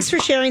right, listen. thanks for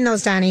sharing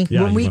those, Donnie.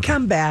 Yeah, when we you're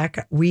come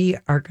back, we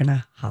are going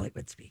to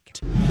Hollywood speak.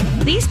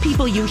 These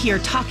people you hear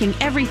talking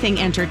everything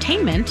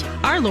entertainment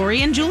are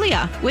Lori and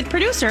Julia with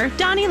producer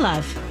Donnie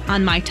Love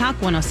on My Talk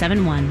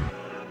 1071.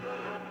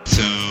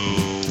 So,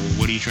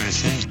 what are you trying to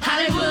say?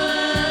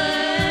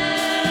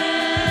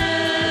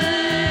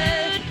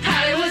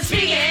 Hollywood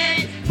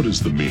speaking. What is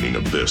the meaning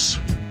of this?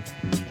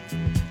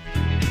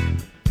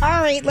 All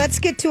right, let's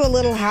get to a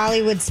little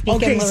Hollywood speaking.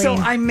 Okay, so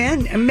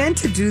Lorraine. I meant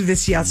to do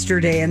this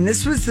yesterday, and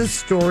this was the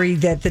story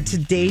that the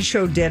Today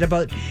Show did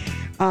about,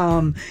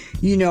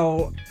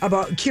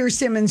 about Keir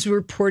Simmons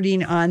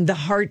reporting on the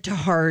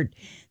heart-to-heart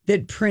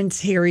that Prince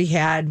Harry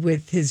had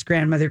with his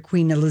grandmother,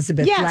 Queen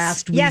Elizabeth,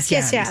 last weekend.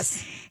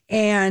 Yes.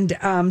 And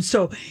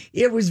so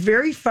it was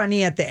very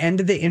funny at the end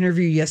of the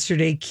interview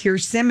yesterday, Keir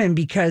Simmons,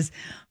 because,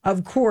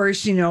 of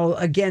course,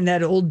 again,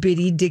 that old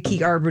biddy,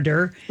 Dickie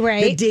Arbiter.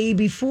 Right. The day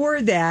before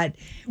that.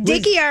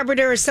 Dickie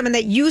Arbiter is someone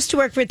that used to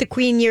work with the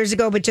Queen years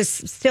ago, but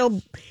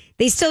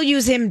they still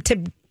use him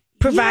to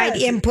provide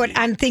Yes. input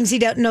on things he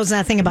knows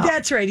nothing about.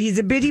 That's right. He's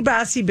a bitty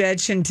bossy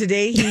bitch. And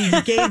today he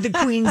gave the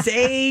Queen's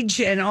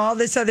age and all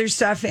this other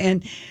stuff.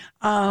 And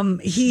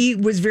he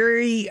was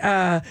very,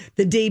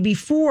 the day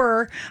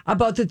before,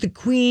 about that the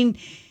Queen,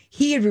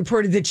 he had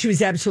reported that she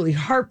was absolutely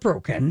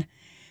heartbroken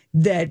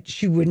that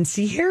she wouldn't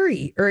see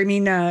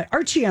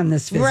Archie on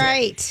this visit.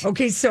 Right.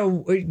 Okay,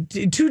 so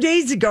 2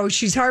 days ago,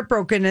 she's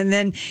heartbroken. And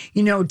then,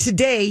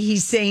 today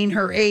he's saying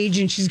her age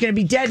and she's going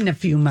to be dead in a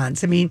few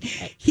months. I mean,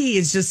 he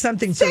is just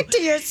something. Stick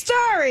to your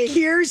story.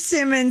 Keir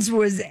Simmons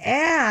was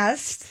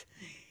asked,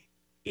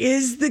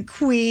 is the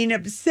Queen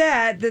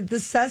upset that the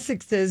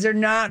Sussexes are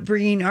not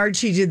bringing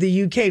Archie to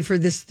the UK for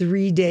this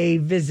 3-day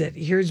visit?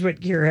 Here's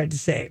what Keir had to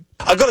say.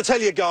 I've got to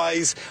tell you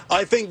guys,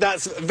 I think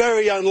that's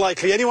very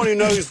unlikely. Anyone who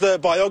knows the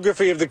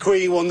biography of the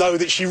Queen will know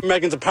that she made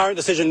Meghan's apparent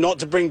decision not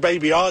to bring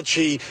baby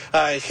Archie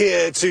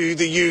here to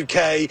the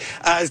UK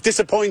as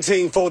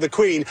disappointing for the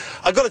Queen.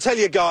 I've got to tell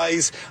you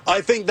guys,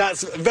 I think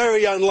that's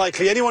very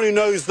unlikely. Anyone who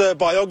knows the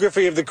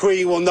biography of the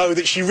Queen will know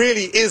that she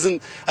really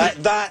isn't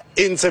that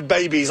into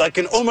babies. I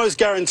can almost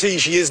guarantee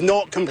she is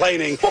not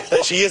complaining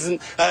that she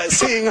isn't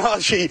seeing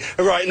Archie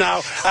right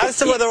now. As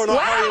to whether or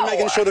not Harry and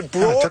Meghan should have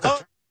brought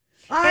up...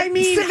 I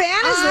mean,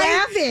 Savannah's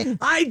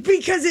laughing.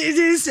 Because it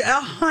is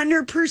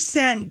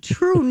 100%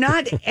 true.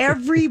 Not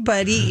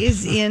everybody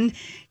is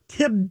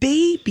into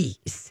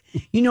babies.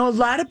 You know, a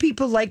lot of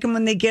people like them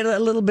when they get a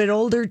little bit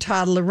older,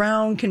 toddle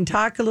around, can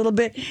talk a little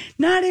bit.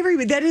 Not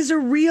everybody. That is a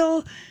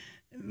real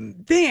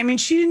thing. I mean,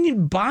 she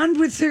didn't bond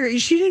with her.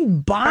 She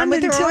didn't bond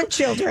with until her own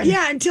children.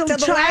 Yeah, until Till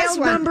the last child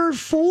one. number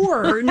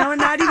 4. No,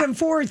 not even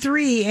 4,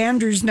 3.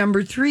 Andrew's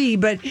number 3.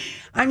 But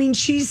I mean,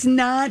 she's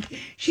not.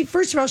 She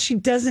first of all, she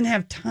doesn't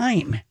have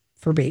time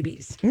for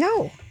babies.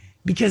 No.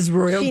 Because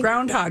Royal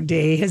Groundhog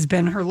Day has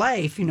been her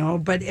life, you know.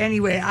 But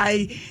anyway,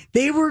 I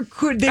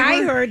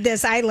heard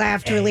this. I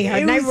laughed really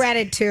hard, and I read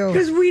it too.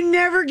 Because we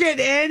never get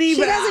any.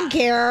 She doesn't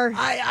care.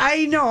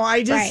 I know.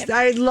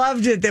 I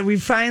loved it that we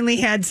finally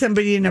had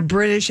somebody in a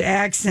British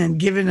accent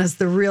giving us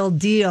the real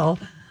deal,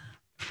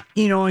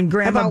 you know, and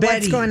Grandma About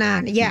Betty. what's going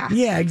on. Yeah.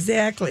 Yeah,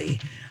 exactly.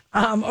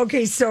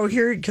 Okay, so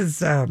here's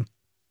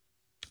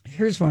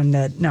one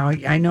that now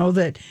I know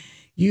that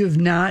you have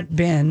not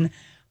been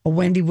a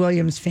Wendy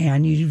Williams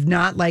fan. You've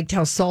not liked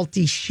how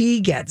salty she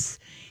gets.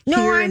 No,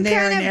 here I'm and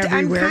there and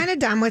I'm everywhere. kind of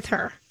done with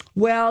her.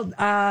 Well,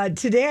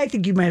 today I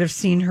think you might have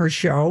seen her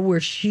show where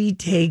she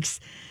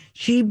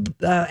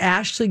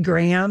Ashley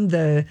Graham,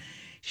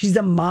 she's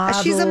a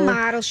model. She's a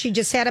model. She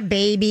just had a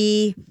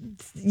baby.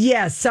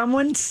 Yeah,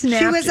 someone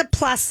snapped. She was a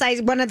plus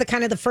size, one of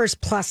the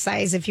first plus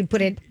size, if you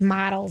put it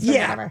models or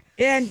whatever.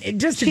 And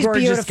just She's a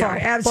gorgeous beautiful. guy.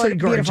 Absolutely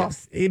Beautiful.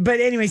 gorgeous. But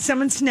anyway,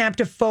 someone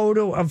snapped a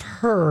photo of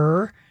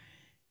her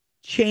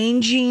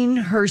changing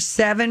her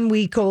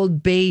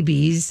 7-week-old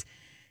baby's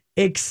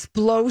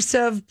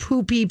explosive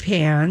poopy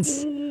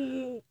pants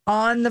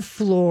on the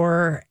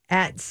floor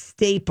at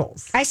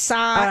Staples. I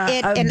saw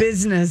it. A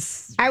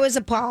business. I was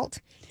appalled.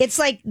 It's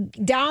like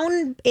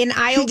down in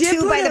aisle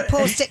 2 by the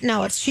Post-it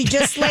notes. She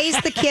just lays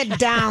the kid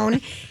down.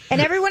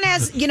 And everyone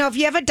has, you know, if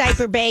you have a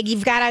diaper bag,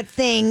 you've got a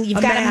thing,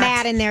 you've got a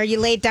mat in there, you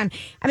lay it down.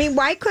 I mean,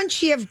 why couldn't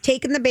she have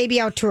taken the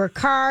baby out to her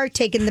car,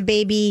 taken the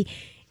baby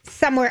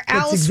somewhere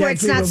else That's where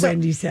it's exactly not what so...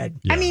 Wendy said.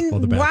 I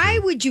mean, why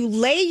would you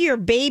lay your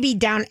baby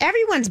down?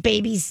 Everyone's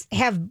babies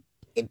have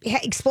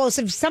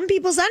explosive. Some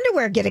people's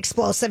underwear get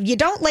explosive. You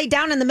don't lay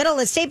down in the middle of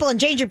the staple and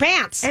change your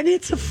pants. And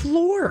it's a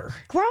floor.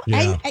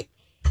 I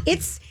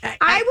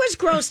was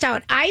grossed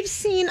out. I've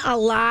seen a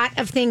lot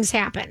of things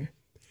happen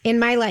in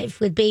my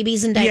life with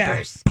babies and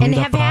diapers, and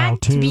have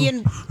had to be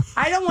in.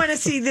 I don't want to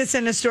see this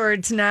in a store.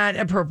 It's not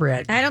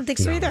appropriate. I don't think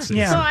so either.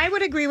 Yeah. So I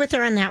would agree with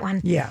her on that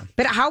one. Yeah.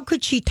 But how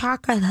could she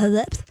talk on her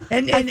lips?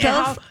 And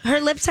her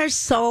lips are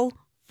so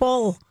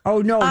full.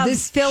 Oh no, of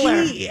this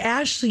filler.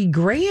 Ashley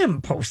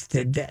Graham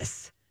posted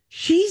this.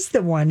 She's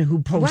the one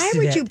who posted it.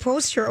 Why would you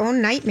post your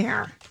own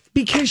nightmare?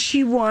 Because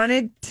she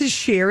wanted to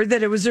share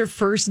that it was her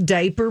first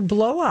diaper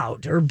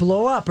blowout or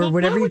blow up or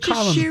whatever you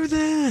call them. Share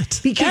that.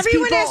 Because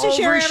everyone people has to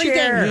share overshare.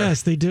 everything.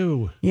 Yes, they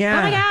do. Yeah.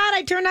 Oh my God,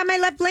 I turned on my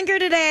left blinker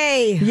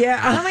today.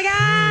 Yeah. Oh my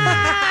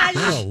gosh.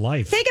 What a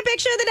life. Take a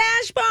picture of the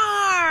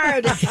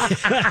dashboard.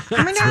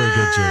 Oh my Very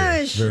good,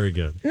 gosh. Julia. Very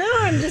good. No,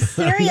 I'm just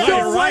serious.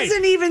 So it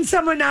wasn't even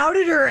someone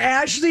outed her.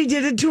 Ashley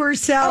did it to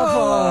herself.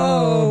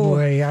 Oh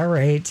boy. All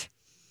right.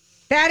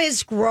 That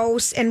is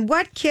gross. And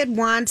what kid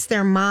wants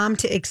their mom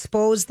to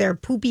expose their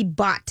poopy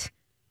butt?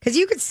 Because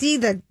you could see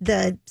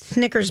the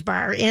Snickers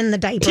bar in the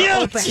diaper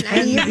open.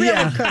 I mean, you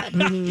really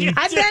could.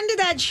 I've been to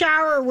that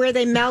shower where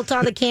they melt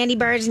all the candy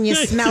bars and you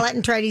smell it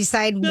and try to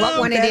decide what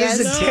one it is.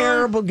 That is a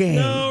terrible game.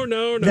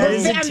 No. That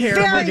is a I'm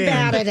terrible very game.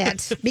 bad at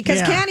it because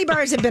candy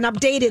bars have been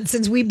updated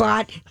since we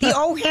bought the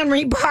O.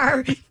 Henry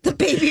bar, the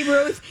Baby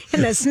Ruth,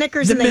 and the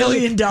Snickers The and $1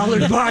 million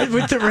bar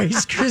with the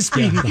Rice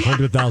Krispie. The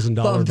 $100,000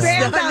 bar. The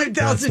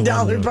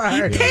 $100,000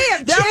 bar. They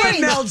have That one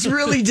changed. melts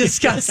really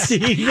disgusting.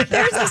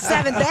 There's a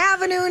 7th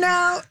Avenue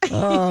now.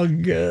 Oh,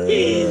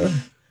 good.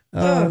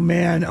 Oh,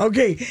 man.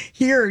 Okay,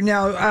 here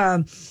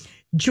now.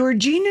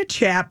 Georgina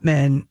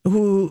Chapman,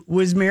 who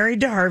was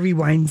married to Harvey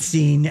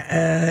Weinstein,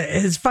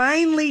 has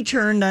finally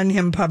turned on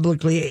him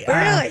publicly.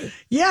 Really?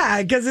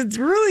 Yeah, because it's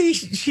really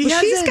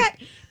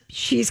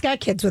she's got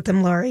kids with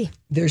him, Lori.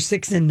 They're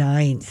 6 and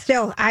 9.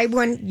 Still,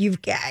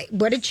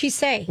 what did she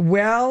say?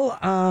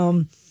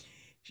 Well,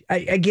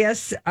 I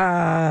guess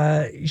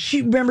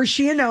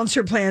she announced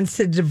her plans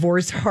to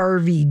divorce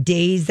Harvey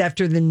days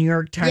after the New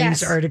York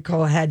Times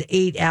article had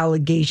 8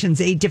 allegations.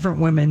 8 different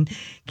women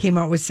came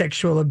out with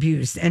sexual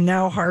abuse, and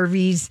now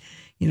Harvey's,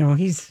 you know,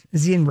 is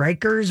he in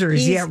Rikers or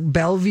is he at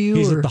Bellevue?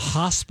 He's or? at the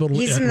hospital.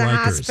 He's at in the Rikers.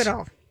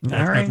 hospital.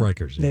 All right. At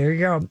Rikers. Yeah. There you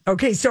go.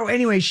 Okay, so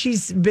anyway,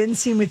 she's been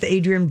seen with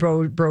Adrian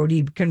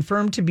Brody,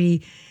 confirmed to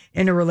be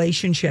in a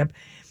relationship.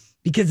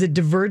 because it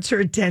diverts her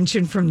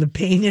attention from the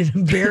pain and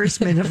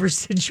embarrassment of her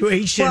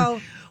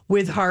situation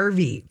with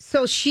Harvey.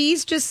 So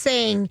she's just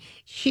saying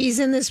she's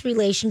in this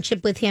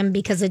relationship with him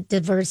because it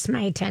diverts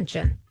my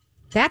attention.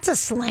 That's a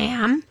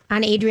slam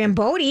on Adrian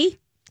Bodie.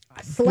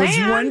 I was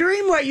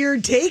wondering what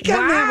your take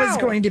on that was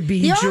going to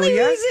be, The Julia.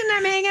 only reason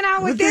I'm hanging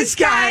out with this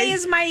guy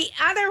is my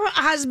other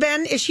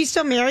husband. Is she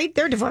still married?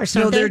 They're divorced,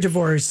 aren't No, they? they're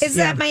divorced. Is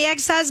that my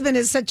ex-husband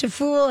is such a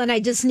fool and I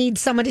just need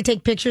someone to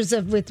take pictures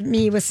of with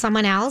me with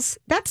someone else?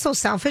 That's so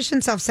selfish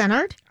and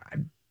self-centered.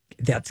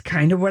 That's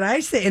kind of what I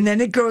say. And then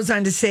it goes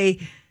on to say,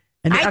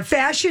 a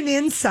fashion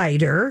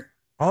insider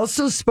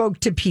also spoke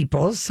to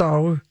people,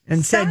 said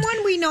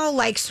someone we know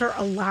likes her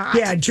a lot.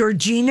 Yeah,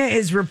 Georgina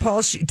is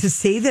repulsed. To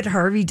say that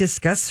Harvey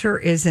discussed her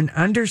is an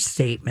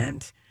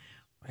understatement.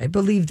 I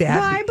believe that.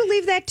 Well, I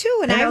believe that too,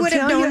 and I I'll would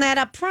have tell known you- that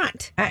up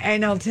front.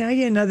 And I'll tell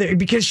you another,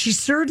 because she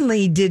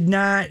certainly did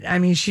not. I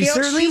mean, she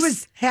certainly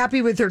was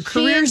happy with her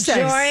career She sex.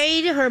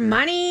 enjoyed her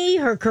money,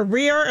 her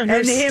career, and her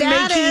And him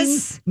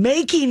status.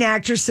 making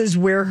actresses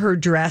wear her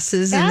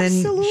dresses, and then she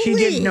Absolutely.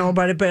 didn't know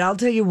about it. But I'll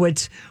tell you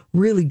what's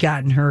really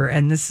gotten her,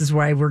 and this is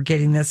why we're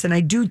getting this. And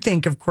I do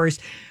think, of course,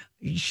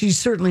 she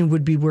certainly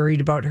would be worried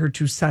about her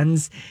two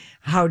sons,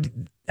 how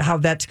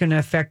that's going to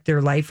affect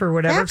their life or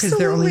whatever, because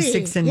they're only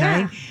Absolutely. 6 and Yeah.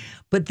 9.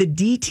 But the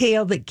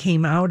detail that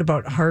came out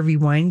about Harvey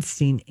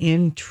Weinstein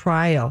in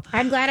trial,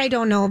 I'm glad I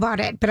don't know about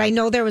it, but I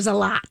know there was a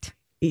lot.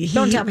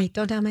 Don't tell me.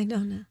 Don't tell me.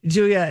 Don't know.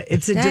 Julia,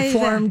 it's a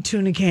deformed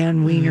tuna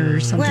can wiener or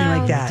something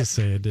like that. To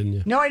say it, didn't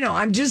you? No, I know.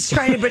 I'm just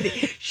trying to, but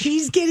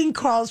she's getting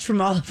calls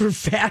from all of her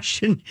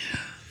fashion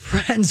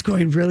friends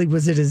going, really,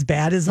 was it as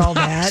bad as all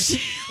that?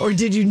 Or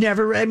did you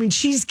never? I mean,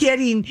 she's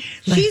getting.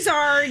 She's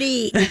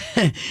already.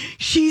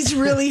 She's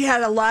really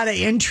had a lot of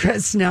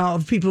interest now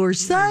of people who are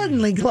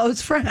suddenly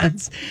close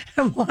friends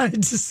and want to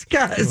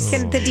discuss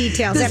Get the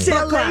details. the That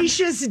book club.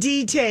 salacious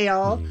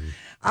detail,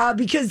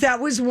 because that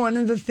was one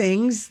of the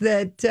things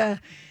that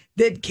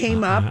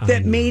came up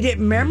that made it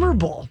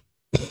memorable,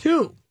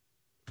 too.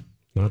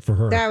 Not for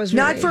her. That was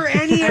Not for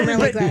any I'm of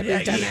really it, glad we've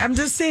but done that. I'm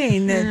just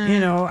saying that,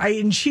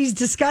 and she's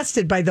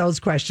disgusted by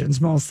those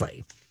questions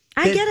mostly.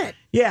 I get it.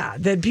 Yeah,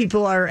 that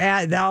people are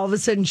all of a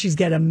sudden she's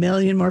got 1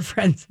 million more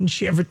friends than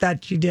she ever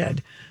thought she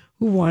did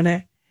who want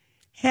to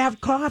have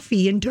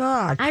coffee and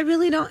talk. I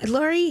really don't.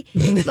 Lori,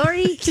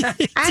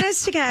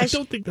 honest to gosh. I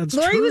don't think that's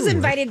Lori true. was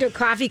invited to a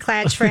coffee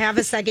clutch for half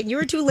a second. You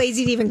were too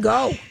lazy to even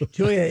go.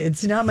 Julia,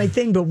 it's not my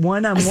thing, but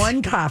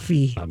one-on-one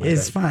coffee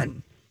is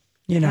fun.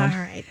 You know. All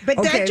right. But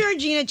Okay. that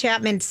Georgina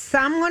Chapman,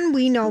 someone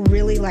we know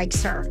really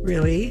likes her.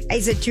 Really?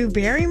 Is it Drew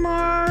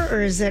Barrymore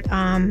or is it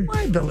I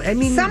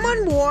mean,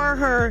 someone wore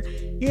her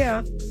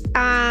yeah.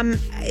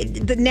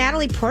 The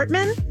Natalie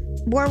Portman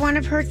wore one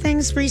of her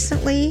things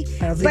recently.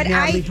 I don't think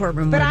Natalie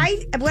Portman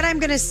would. What I'm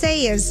going to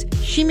say is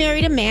she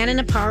married a man in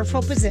a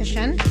powerful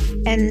position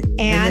And then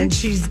and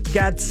she's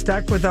got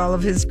stuck with all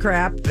of his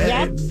crap.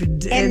 Yep.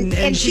 And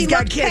she she's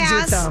got looked kids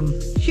past,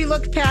 with them. She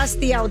looked past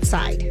the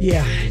outside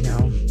Yeah, I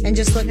know. and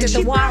just looked And at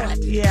she the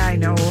wallet. Yeah, I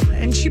know.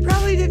 And she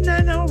probably did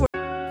not know.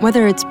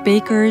 Whether it's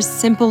Baker's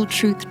Simple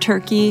Truth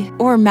Turkey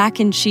or mac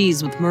and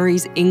cheese with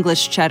Murray's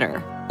English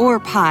Cheddar or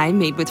pie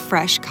made with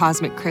fresh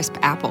Cosmic Crisp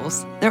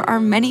apples, there are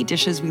many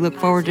dishes we look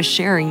forward to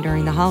sharing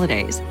during the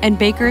holidays. And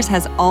Baker's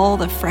has all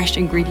the fresh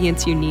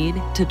ingredients you need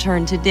to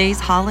turn today's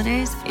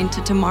holidays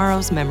into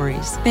tomorrow's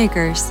memories.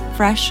 Baker's,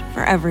 fresh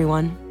for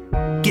everyone.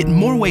 Get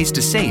more ways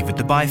to save at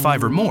the Buy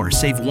 5 or More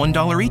Save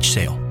 $1 each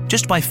sale.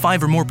 Just buy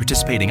 5 or more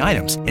participating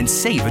items and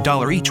save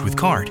 $1 each with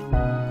card.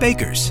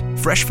 Baker's,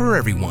 fresh for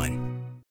everyone.